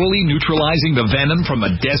 from totally neutralizing the venom from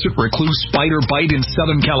a desert recluse spider bite in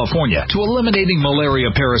Southern California to eliminating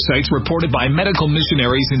malaria parasites reported by medical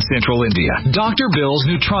missionaries in Central India. Dr. Bill's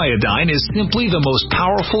Nutriodine is simply the most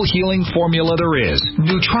powerful healing formula there is.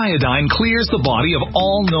 Nutriodine clears the body of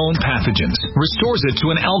all known pathogens, restores it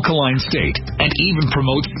to an alkaline state, and even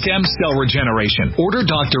promotes stem cell regeneration. Order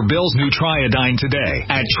Dr. Bill's Nutriodine today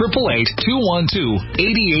at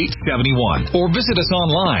 888-212-8871 or visit us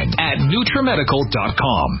online at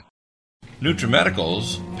NutriMedical.com.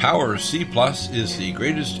 NutriMedical's Power C Plus is the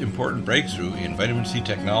greatest important breakthrough in vitamin C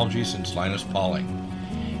technology since Linus Pauling.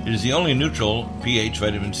 It is the only neutral pH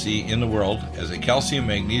vitamin C in the world as a calcium,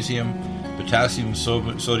 magnesium, potassium,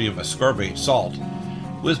 sodium ascorbate salt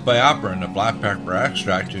with BioPerine, a black pepper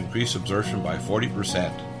extract, to increase absorption by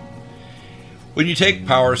 40%. When you take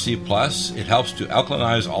Power C Plus, it helps to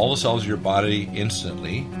alkalinize all the cells of your body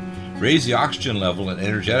instantly, raise the oxygen level and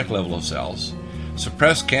energetic level of cells,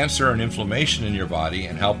 suppress cancer and inflammation in your body,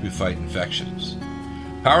 and help you fight infections.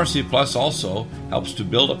 Power C Plus also helps to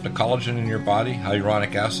build up the collagen in your body,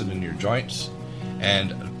 hyaluronic acid in your joints, and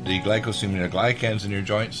the glycosaminoglycans in your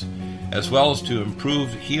joints, as well as to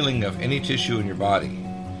improve healing of any tissue in your body.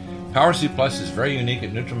 Power C Plus is very unique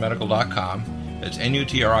at NutriMedical.com. It's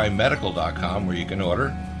NutriMedical.com where you can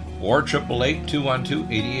order, or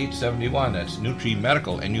 888-212-8871. That's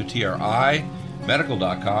NutriMedical, NUTRI,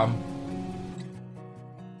 medical.com.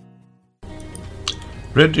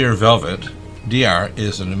 Red Deer Velvet DR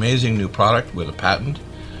is an amazing new product with a patent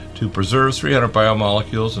to preserve 300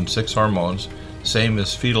 biomolecules and 6 hormones, same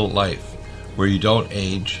as fetal life, where you don't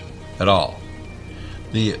age at all.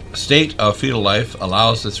 The state of fetal life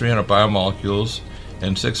allows the 300 biomolecules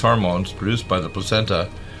and 6 hormones produced by the placenta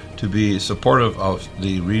to be supportive of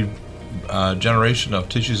the regeneration of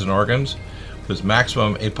tissues and organs, with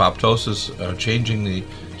maximum apoptosis, changing the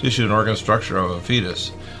tissue and organ structure of a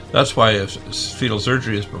fetus. That's why if fetal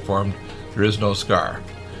surgery is performed, there is no scar.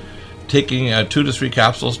 Taking 2 to 3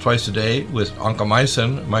 capsules twice a day with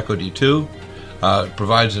oncomycin, myco-D2,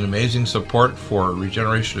 provides an amazing support for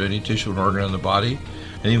regeneration of any tissue and organ in the body,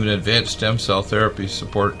 and even advanced stem cell therapy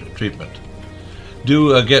support treatment.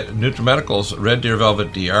 Do get NutriMedical's Red Deer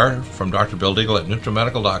Velvet DR from Dr. Bill Deagle at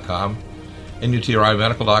NutriMedical.com,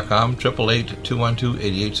 NUTRIMedical.com,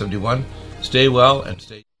 888-212-8871. Stay well and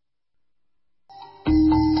stay...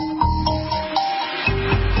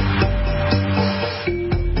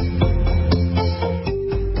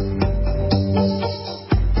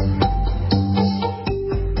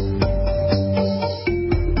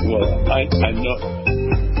 I know.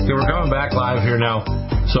 Okay, we're coming back live here now.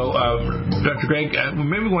 So, Dr. Greg,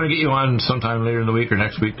 maybe we want to get you on sometime later in the week or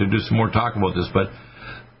next week to do some more talk about this, but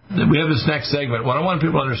we have this next segment. What I want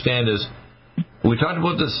people to understand is, we talked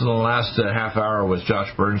about this in the last half hour with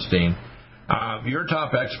Josh Bernstein. You're a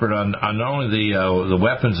top expert on not only the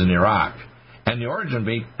weapons in Iraq, and the origin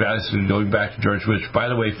basically going back to George Bush. By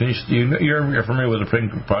the way, you're familiar with a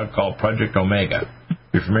thing called Project Omega.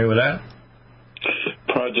 You're familiar with that?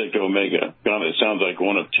 Project Omega. God, it sounds like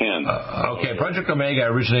one of 10. Okay, Project Omega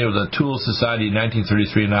originated with the Tool Society in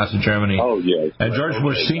 1933 in Nazi Germany. Oh, yes. And George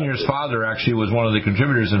Bush Sr.'s father actually was one of the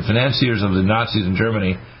contributors and financiers of the Nazis in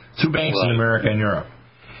Germany through banks in America and Europe.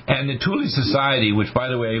 And the Tool Society, which, by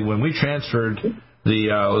the way, when we transferred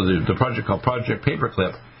the project called Project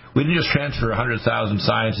Paperclip, we didn't just transfer 100,000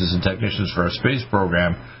 scientists and technicians for our space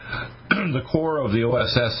program. The core of the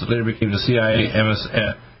OSS that later became the CIA,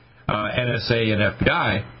 NSA, and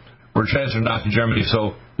FBI were transferred to Nazi Germany.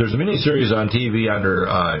 So there's a mini-series on TV under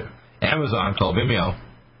Amazon called Vimeo,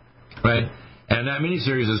 right? And that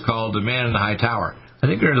mini-series is called The Man in the High Tower. I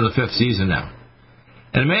think they're into the 5th season now.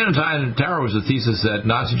 And The Man in the High Tower was the thesis that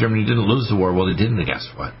Nazi Germany didn't lose the war. Well, they didn't, guess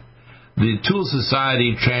what? The Tool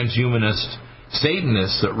Society transhumanist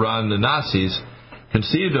Satanists that run the Nazis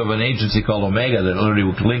conceived of an agency called Omega that literally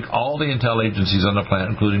would link all the intel agencies on the planet,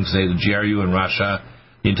 including, say, the GRU in Russia,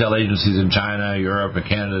 the intel agencies in China, Europe, and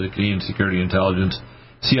Canada, the Canadian Security Intelligence,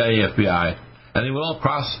 CIA, FBI, and they will all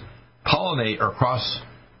cross-pollinate or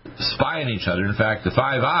cross-spy on each other. In fact, the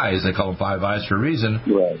Five Eyes, they call them Five Eyes for a reason,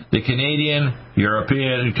 the Canadian,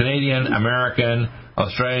 American,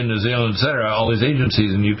 Australian, New Zealand, etc., all these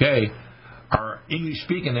agencies in the UK are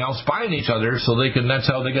English-speaking. They all spy on each other, so they can. That's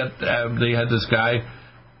how they got. They had this guy,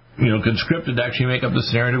 conscripted to actually make up the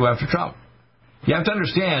scenario to go after Trump. You have to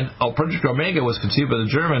understand, Project Omega was conceived by the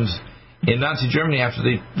Germans in Nazi Germany after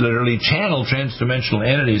they literally channeled transdimensional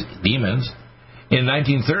entities, demons, in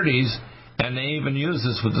 1930s, and they even used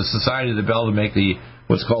this with the Society of the Bell to make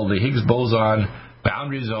what's called the Higgs boson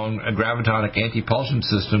boundary zone, a gravitonic anti-pulsion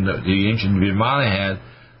system that the ancient Vimana had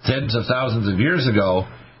tens of thousands of years ago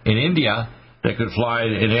in India that could fly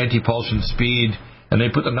at anti-pulsion speed, and they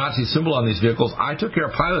put the Nazi symbol on these vehicles. I took care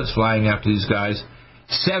of pilots flying after these guys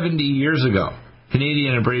 70 years ago.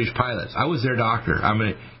 Canadian and British pilots. I was their doctor. I'm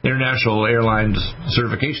an international airlines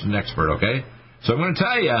certification expert, okay? So I'm going to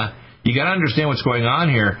tell you, you got to understand what's going on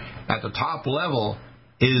here. At the top level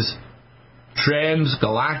is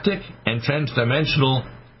transgalactic and transdimensional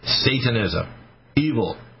Satanism,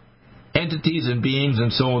 evil, entities and beings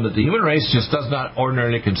and so on that the human race just does not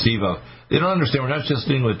ordinarily conceive of. They don't understand. We're not just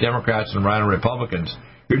dealing with Democrats and rhino Republicans.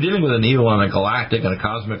 You're dealing with an evil on a galactic and a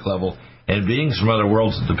cosmic level and beings from other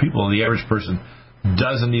worlds that the people, the average person,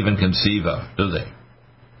 doesn't even conceive of, do they?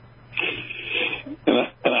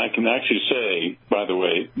 And I can actually say, by the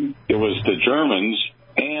way, it was the Germans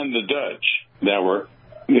and the Dutch that were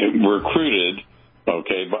recruited,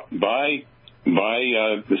 by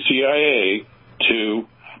the CIA to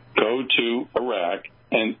go to Iraq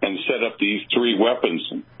and set up these 3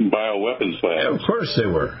 bioweapons labs. Yeah, of course they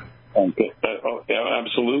were.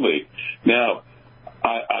 Absolutely. Now,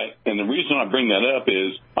 and the reason I bring that up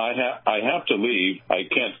is I have to leave. I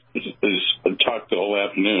can't talk the whole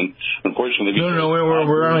afternoon, unfortunately. No,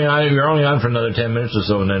 we're only on. You're only on for another 10 minutes or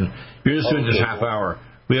so, and then you're just doing this half hour.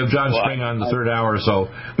 We have John Spring on the third hour, so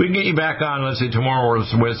we can get you back on, let's say, tomorrow or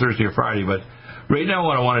Thursday or Friday. But right now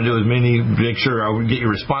what I want to do is mainly make sure I would get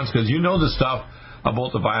your response, because you know the stuff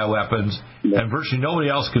about the bioweapons, and virtually nobody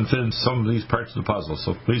else can fit in some of these parts of the puzzle.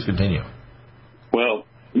 So please continue. Well,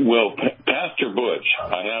 Pastor Butch,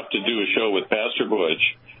 I have to do a show with Pastor Butch,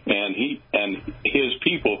 and his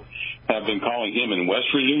people have been calling him in West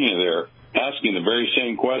Virginia there, asking the very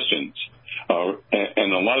same questions.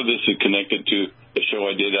 And a lot of this is connected to the show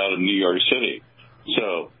I did out of New York City.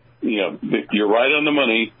 So, you're right on the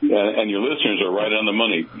money, and your listeners are right on the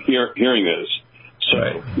money hearing this. So,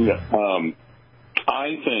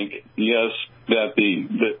 I think, yes, that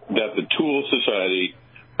the Tool Society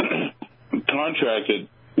contracted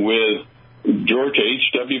with George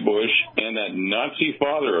H.W. Bush and that Nazi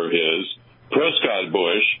father of his, Prescott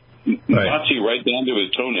Bush, Nazi right down to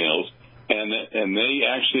his toenails, and they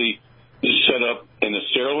actually set up in a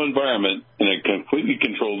sterile environment, in a completely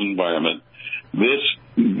controlled environment, this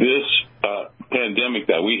pandemic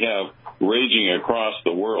that we have raging across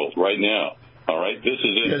the world right now. All right, this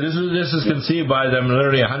is it. Yeah, this is conceived by them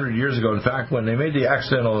literally 100 years ago. In fact, when they made the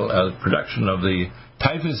accidental production of the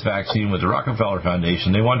typhus vaccine with the Rockefeller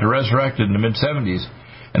Foundation, they wanted to resurrect it in the mid-'70s.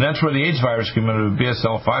 And that's where the AIDS virus came out of a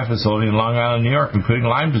BSL-5 facility in Long Island, New York, including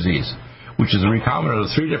Lyme disease, which is a recombinant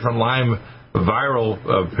of 3 different Lyme viral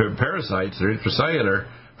parasites that are intracellular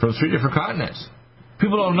from 3 different continents.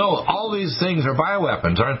 People don't know. All these things are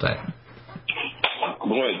bioweapons, aren't they?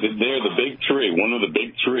 Boy, they're the big 3, one of the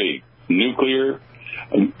big 3. Nuclear,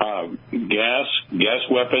 gas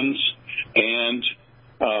weapons, and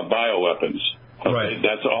bioweapons. Okay? Right.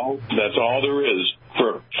 That's all there is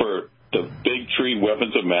for the big 3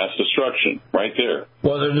 weapons of mass destruction, right there.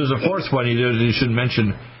 Well, there's a 4th one you should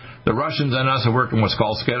mention. The Russians and us are working what's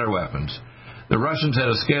called scalar weapons. The Russians had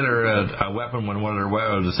a scalar weapon when one of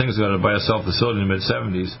the things got by a cell facility in the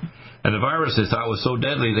mid-'70s, and the virus they thought was so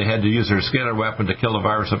deadly they had to use their scalar weapon to kill the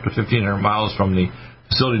virus up to 1,500 miles from the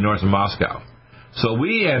facility north of Moscow. So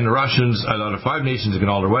we and the Russians, out of 5 nations that can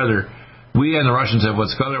alter weather, we and the Russians have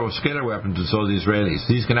what's called scalar weapons, and so the Israelis.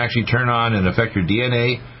 These can actually turn on and affect your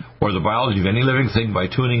DNA or the biology of any living thing by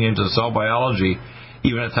tuning into cell biology,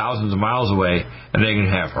 even at thousands of miles away, and they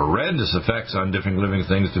can have horrendous effects on different living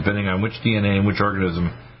things depending on which DNA and which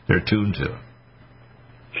organism they're tuned to.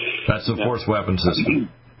 That's the 4th weapon system.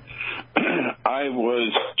 I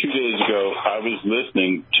was 2 days ago. I was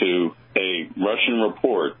listening to a Russian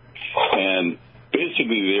report, and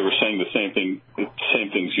basically they were saying the same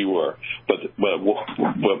things you are. But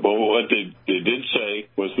what they did say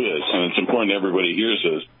was this, and it's important everybody hears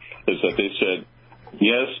this, is that they said,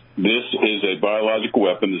 yes, this is a biological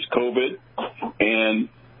weapon. It's COVID, and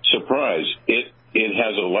surprise, it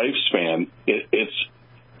has a lifespan. Its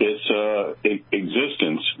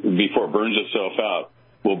existence before it burns itself out.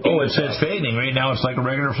 It's fading. Right now it's like a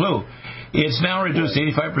regular flu. It's now reduced to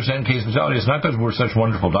 85% case fatality. It's not because we're such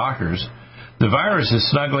wonderful doctors. The virus is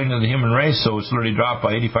snuggling into the human race, so it's literally dropped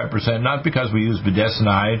by 85%, not because we use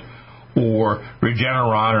budesonide or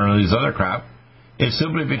Regeneron or these other crap. It's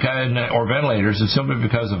simply because, or ventilators, it's simply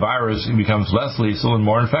because the virus becomes less lethal and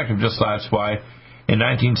more effective. Just that's why in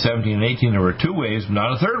 1917 and 18 there were 2 waves,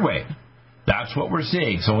 not a 3rd wave. That's what we're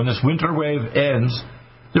seeing. So when this winter wave ends,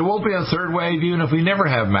 there won't be a 3rd wave even if we never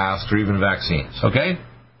have masks or even vaccines, okay?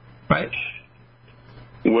 Right?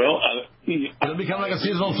 Well, it'll become like a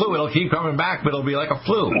seasonal flu. It'll keep coming back, but it'll be like a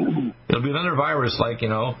flu. It'll be another virus like, in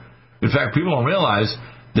fact, people don't realize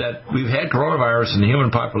that we've had coronavirus in the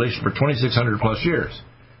human population for 2,600 plus years.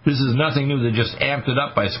 This is nothing new. They just amped it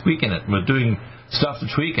up by squeaking it, but doing stuff to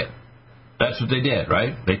tweak it. That's what they did,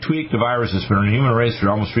 right? They tweaked the virus that's been in the human race for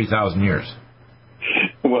almost 3,000 years.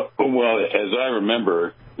 Well, as I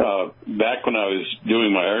remember, back when I was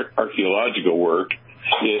doing my archaeological work,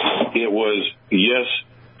 it was, yes,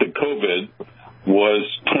 the COVID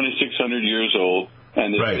was 2,600 years old,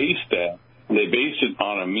 and they based it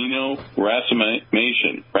on amino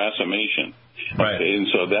racemation. Right. Okay, and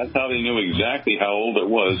so that's how they knew exactly how old it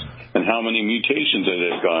was and how many mutations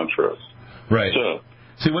it had gone through. Right. So,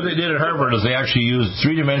 see, what they did at Harvard is they actually used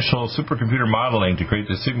 3-dimensional supercomputer modeling to create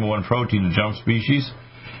the sigma-1 protein to jump species.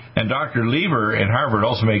 And Dr. Lieber in Harvard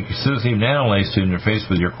also made cytosine nanolace to interface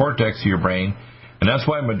with your cortex of your brain. And that's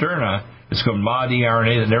why Moderna It's called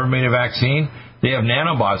mRNA that never made a vaccine. They have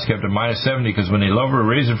nanobots kept at minus 70 because when they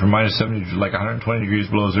raise it from minus 70 to like 120 degrees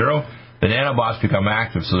below zero, the nanobots become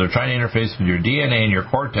active. So they're trying to interface with your DNA and your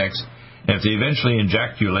cortex. And if they eventually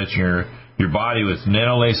inject you, let your body with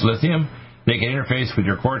nanolaced lithium, they can interface with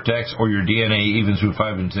your cortex or your DNA even through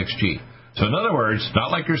 5 and 6G. So in other words, not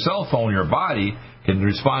like your cell phone, your body can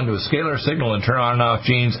respond to a scalar signal and turn on and off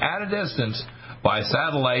genes at a distance by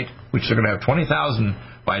satellite, which they're going to have 20,000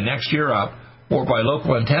 by next year up, or by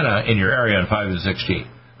local antenna in your area on 5 and 6G.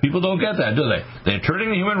 People don't get that, do they? They're turning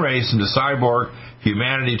the human race into cyborg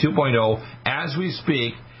humanity 2.0 as we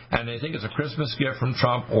speak, and they think it's a Christmas gift from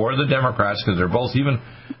Trump or the Democrats because they're both, even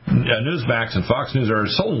Newsmax and Fox News are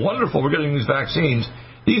so wonderful we're getting these vaccines.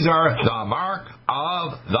 These are the mark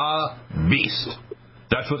of the beast.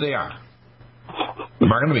 That's what they are. The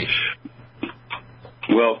mark of the beast.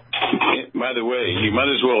 Well, by the way, you might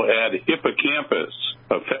as well add hippocampus,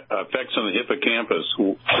 effects on the hippocampus,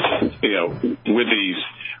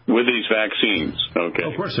 with these vaccines. Okay.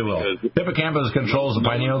 Of course it will. Hippocampus controls the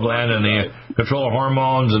pineal gland and they control the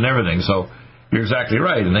hormones and everything. So you're exactly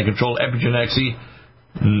right. And they control epigenetics.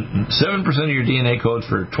 7% of your DNA codes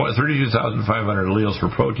for 32,500 alleles for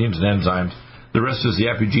proteins and enzymes. The rest is the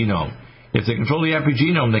epigenome. If they control the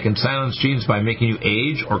epigenome, they can silence genes by making you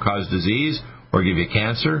age or cause disease or give you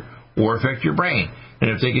cancer or affect your brain. And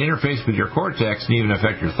if they can interface with your cortex and even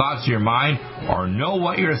affect your thoughts in your mind or know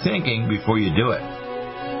what you're thinking before you do it.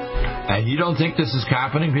 And you don't think this is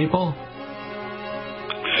happening, people?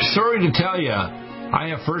 Sorry to tell you, I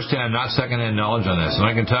have first-hand, not second-hand knowledge on this. And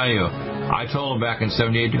I can tell you, I told them back in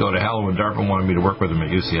 78 to go to hell when DARPA wanted me to work with them at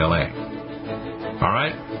UCLA. All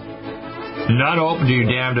right? Not open to your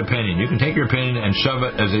damned opinion. You can take your opinion and shove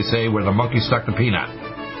it, as they say, where the monkey stuck the peanut.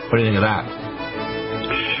 What do you think of that?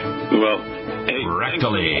 Well, hey, thanks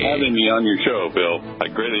for having me on your show, Bill. I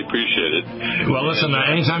greatly appreciate it. Well, listen,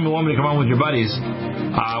 anytime you want me to come on with your buddies,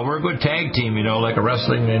 we're a good tag team, like a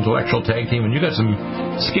wrestling intellectual tag team, and you got some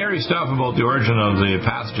scary stuff about the origin of the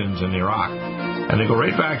pathogens in Iraq. And they go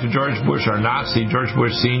right back to George Bush, our Nazi, George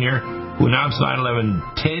Bush Sr., who announced 9/11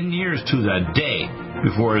 10 years to the day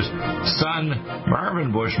before his son,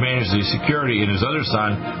 Marvin Bush, managed the security, and his other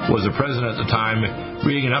son was the president at the time,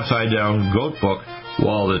 reading an upside-down goat book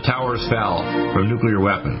while the towers fell from nuclear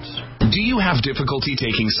weapons. Do you have difficulty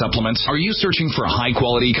taking supplements? Are you searching for a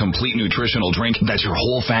high-quality, complete nutritional drink that your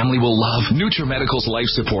whole family will love? NutriMedical's Life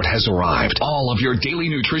Support has arrived. All of your daily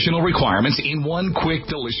nutritional requirements in one quick,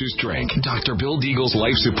 delicious drink. Dr. Bill Deagle's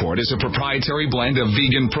Life Support is a proprietary blend of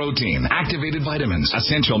vegan protein, activated vitamins,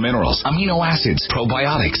 essential minerals, amino acids,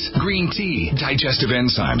 probiotics, green tea, digestive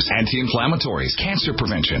enzymes, anti-inflammatories, cancer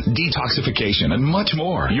prevention, detoxification, and much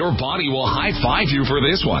more. Your body will high-five you for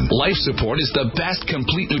this one. Life Support is the best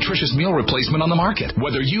complete nutritious meal replacement on the market.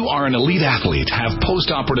 Whether you are an elite athlete, have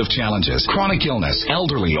post-operative challenges, chronic illness,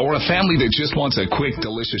 elderly, or a family that just wants a quick,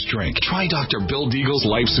 delicious drink, try Dr. Bill Deagle's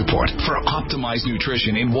Life Support for optimized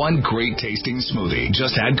nutrition in one great-tasting smoothie.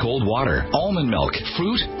 Just add cold water, almond milk,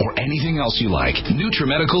 fruit, or anything else you like.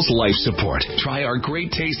 NutriMedical's Life Support. Try our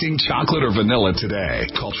great-tasting chocolate or vanilla today.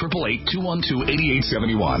 Call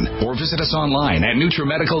 888-212-8871 or visit us online at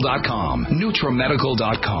NutriMedical.com.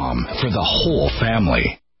 NutriMedical.com for the whole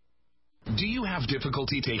family. Do you have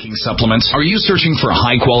difficulty taking supplements? Are you searching for a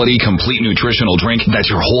high-quality, complete nutritional drink that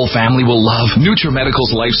your whole family will love?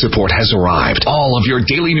 NutriMedical's Life Support has arrived. All of your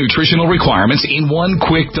daily nutritional requirements in one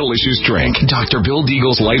quick, delicious drink. Dr. Bill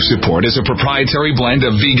Deagle's Life Support is a proprietary blend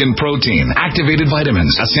of vegan protein, activated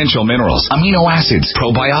vitamins, essential minerals, amino acids,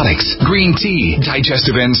 probiotics, green tea,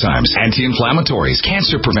 digestive enzymes, anti-inflammatories,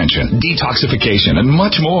 cancer prevention, detoxification, and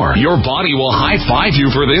much more. Your body will high-five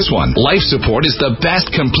you for this one. Life Support is the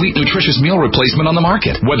best complete nutritious meal replacement on the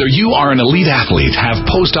market. Whether you are an elite athlete, have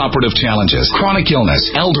post-operative challenges, chronic illness,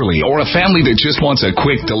 elderly, or a family that just wants a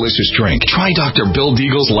quick, delicious drink, try Dr. Bill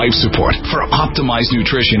Deagle's Life Support for optimized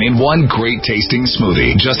nutrition in one great-tasting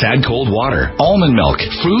smoothie. Just add cold water, almond milk,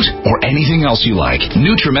 fruit, or anything else you like.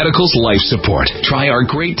 NutriMedical's Life Support. Try our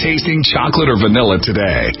great-tasting chocolate or vanilla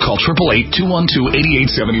today. Call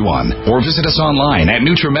 888-212-8871 or visit us online at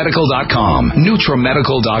NutriMedical.com.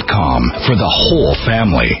 NutriMedical.com for the whole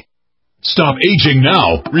family. Stop aging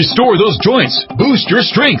now. Restore those joints. Boost your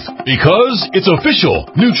strength. Because it's official.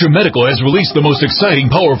 NutriMedical has released the most exciting,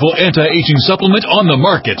 powerful anti-aging supplement on the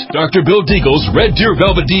market. Dr. Bill Deagle's Red Deer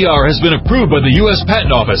Velvet DR has been approved by the U.S.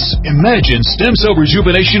 Patent Office. Imagine stem cell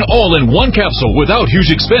rejuvenation all in one capsule without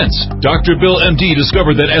huge expense. Dr. Bill MD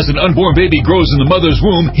discovered that as an unborn baby grows in the mother's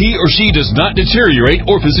womb, he or she does not deteriorate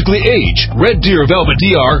or physically age. Red Deer Velvet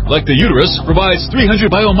DR, like the uterus, provides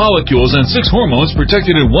 300 biomolecules and 6 hormones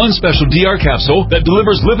protected in one special DR capsule that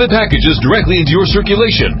delivers lipid packages directly into your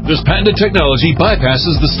circulation. This patented technology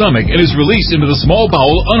bypasses the stomach and is released into the small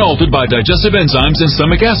bowel unaltered by digestive enzymes and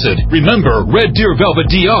stomach acid. Remember Red Deer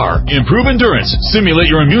Velvet DR. Improve endurance,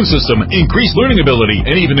 stimulate your immune system, increase learning ability,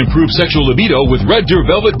 and even improve sexual libido with Red Deer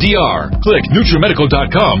Velvet DR. Click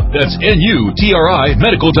NutriMedical.com. That's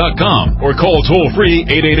NutriMedical.com. Or call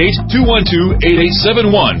toll-free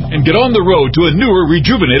 888-212-8871 and get on the road to a newer,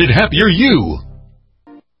 rejuvenated, happier you.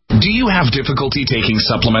 Do you have difficulty taking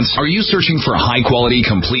supplements? Are you searching for a high-quality,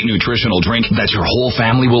 complete nutritional drink that your whole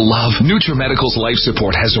family will love? NutriMedical's Life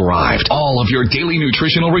Support has arrived. All of your daily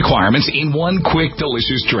nutritional requirements in one quick,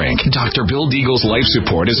 delicious drink. Dr. Bill Deagle's Life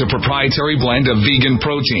Support is a proprietary blend of vegan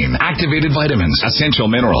protein, activated vitamins,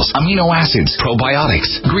 essential minerals, amino acids,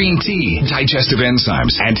 probiotics, green tea, digestive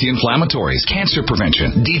enzymes, anti-inflammatories, cancer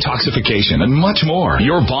prevention, detoxification, and much more.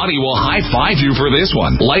 Your body will high-five you for this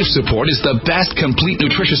one. Life Support is the best complete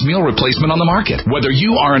nutritious meal replacement on the market. Whether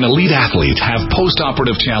you are an elite athlete, have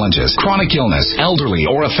post-operative challenges, chronic illness, elderly,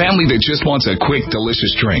 or a family that just wants a quick,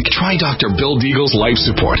 delicious drink, try Dr. Bill Deagle's Life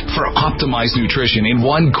Support for optimized nutrition in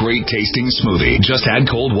one great tasting smoothie. Just add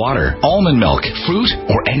cold water, almond milk, fruit,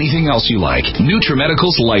 or anything else you like.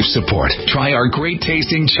 NutriMedical's Life Support. Try our great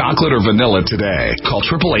tasting chocolate or vanilla today. Call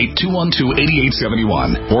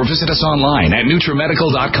 888-212-8871 or visit us online at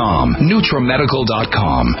NutriMedical.com.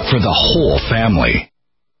 NutriMedical.com for the whole family.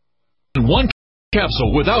 One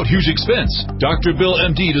capsule without huge expense. Dr. Bill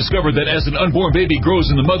MD discovered that as an unborn baby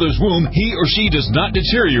grows in the mother's womb, he or she does not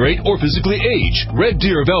deteriorate or physically age. Red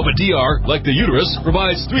Deer Velvet DR, like the uterus,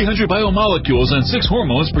 provides 300 biomolecules and 6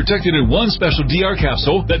 hormones protected in one special DR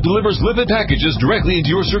capsule that delivers lipid packages directly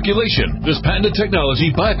into your circulation. This patented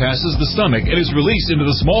technology bypasses the stomach and is released into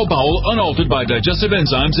the small bowel unaltered by digestive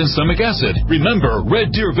enzymes and stomach acid. Remember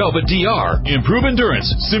Red Deer Velvet DR. Improve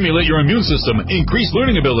endurance, stimulate your immune system, increase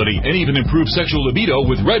learning ability, and even improve sexual libido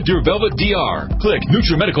with Red Deer Velvet DR. Click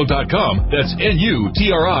NutriMedical.com. That's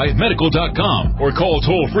NutriMedical.com. Or call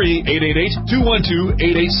toll-free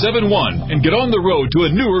 888-212-8871 and get on the road to a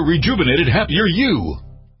newer, rejuvenated, happier you.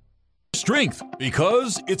 Strength,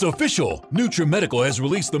 because it's official. NutriMedical has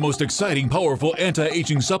released the most exciting, powerful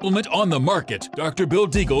anti-aging supplement on the market. Dr. Bill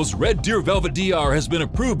Deagle's Red Deer Velvet DR has been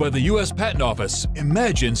approved by the U.S. Patent Office.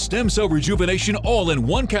 Imagine stem cell rejuvenation all in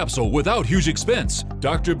one capsule without huge expense.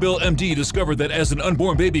 Dr. Bill MD discovered that as an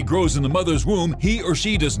unborn baby grows in the mother's womb, he or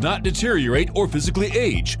she does not deteriorate or physically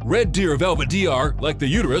age. Red Deer Velvet DR, like the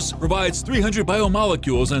uterus, provides 300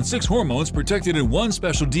 biomolecules and 6 hormones protected in one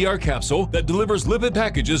special DR capsule that delivers lipid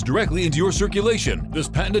packages directly into your circulation. This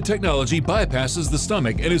patented technology bypasses the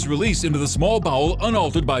stomach and is released into the small bowel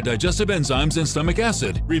unaltered by digestive enzymes and stomach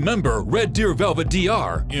acid. Remember Red Deer Velvet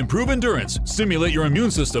DR. Improve endurance, stimulate your immune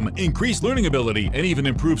system, increase learning ability, and even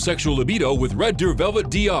improve sexual libido with Red Deer Velvet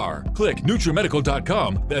DR. Click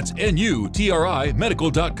NutriMedical.com. That's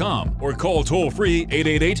NutriMedical.com. Or call toll-free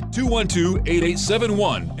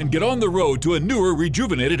 888-212-8871 and get on the road to a newer,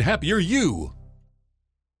 rejuvenated, happier you.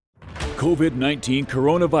 COVID-19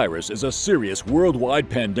 coronavirus is a serious worldwide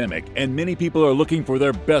pandemic, and many people are looking for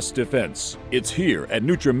their best defense. It's here at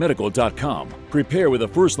NutriMedical.com. Prepare with a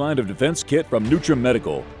first line of defense kit from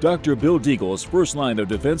NutriMedical. Dr. Bill Deagle's first line of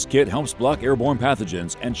defense kit helps block airborne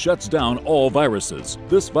pathogens and shuts down all viruses.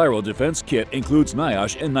 This viral defense kit includes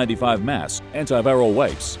NIOSH N95 mask, antiviral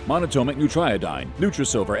wipes, monatomic nutriodine,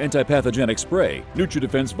 Nutrisilver antipathogenic spray,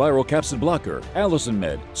 NutriDefense viral capsid blocker, Allison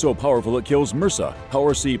Med, so powerful it kills MRSA,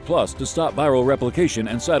 Power C Plus to stop viral replication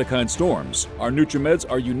and cytokine storms. Our NutriMeds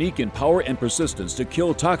are unique in power and persistence to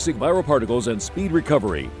kill toxic viral particles and speed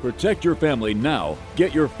recovery. Protect your family now.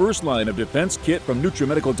 Get your first line of defense kit from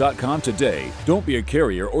NutriMedical.com today. Don't be a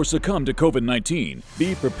carrier or succumb to COVID-19.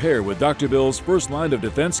 Be prepared with Dr. Bill's first line of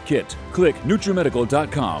defense kit. Click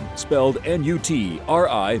NutriMedical.com, spelled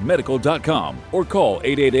NutriMedical.com, or call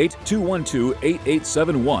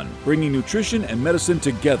 888-212-8871, bringing nutrition and medicine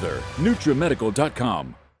together.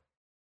 NutriMedical.com.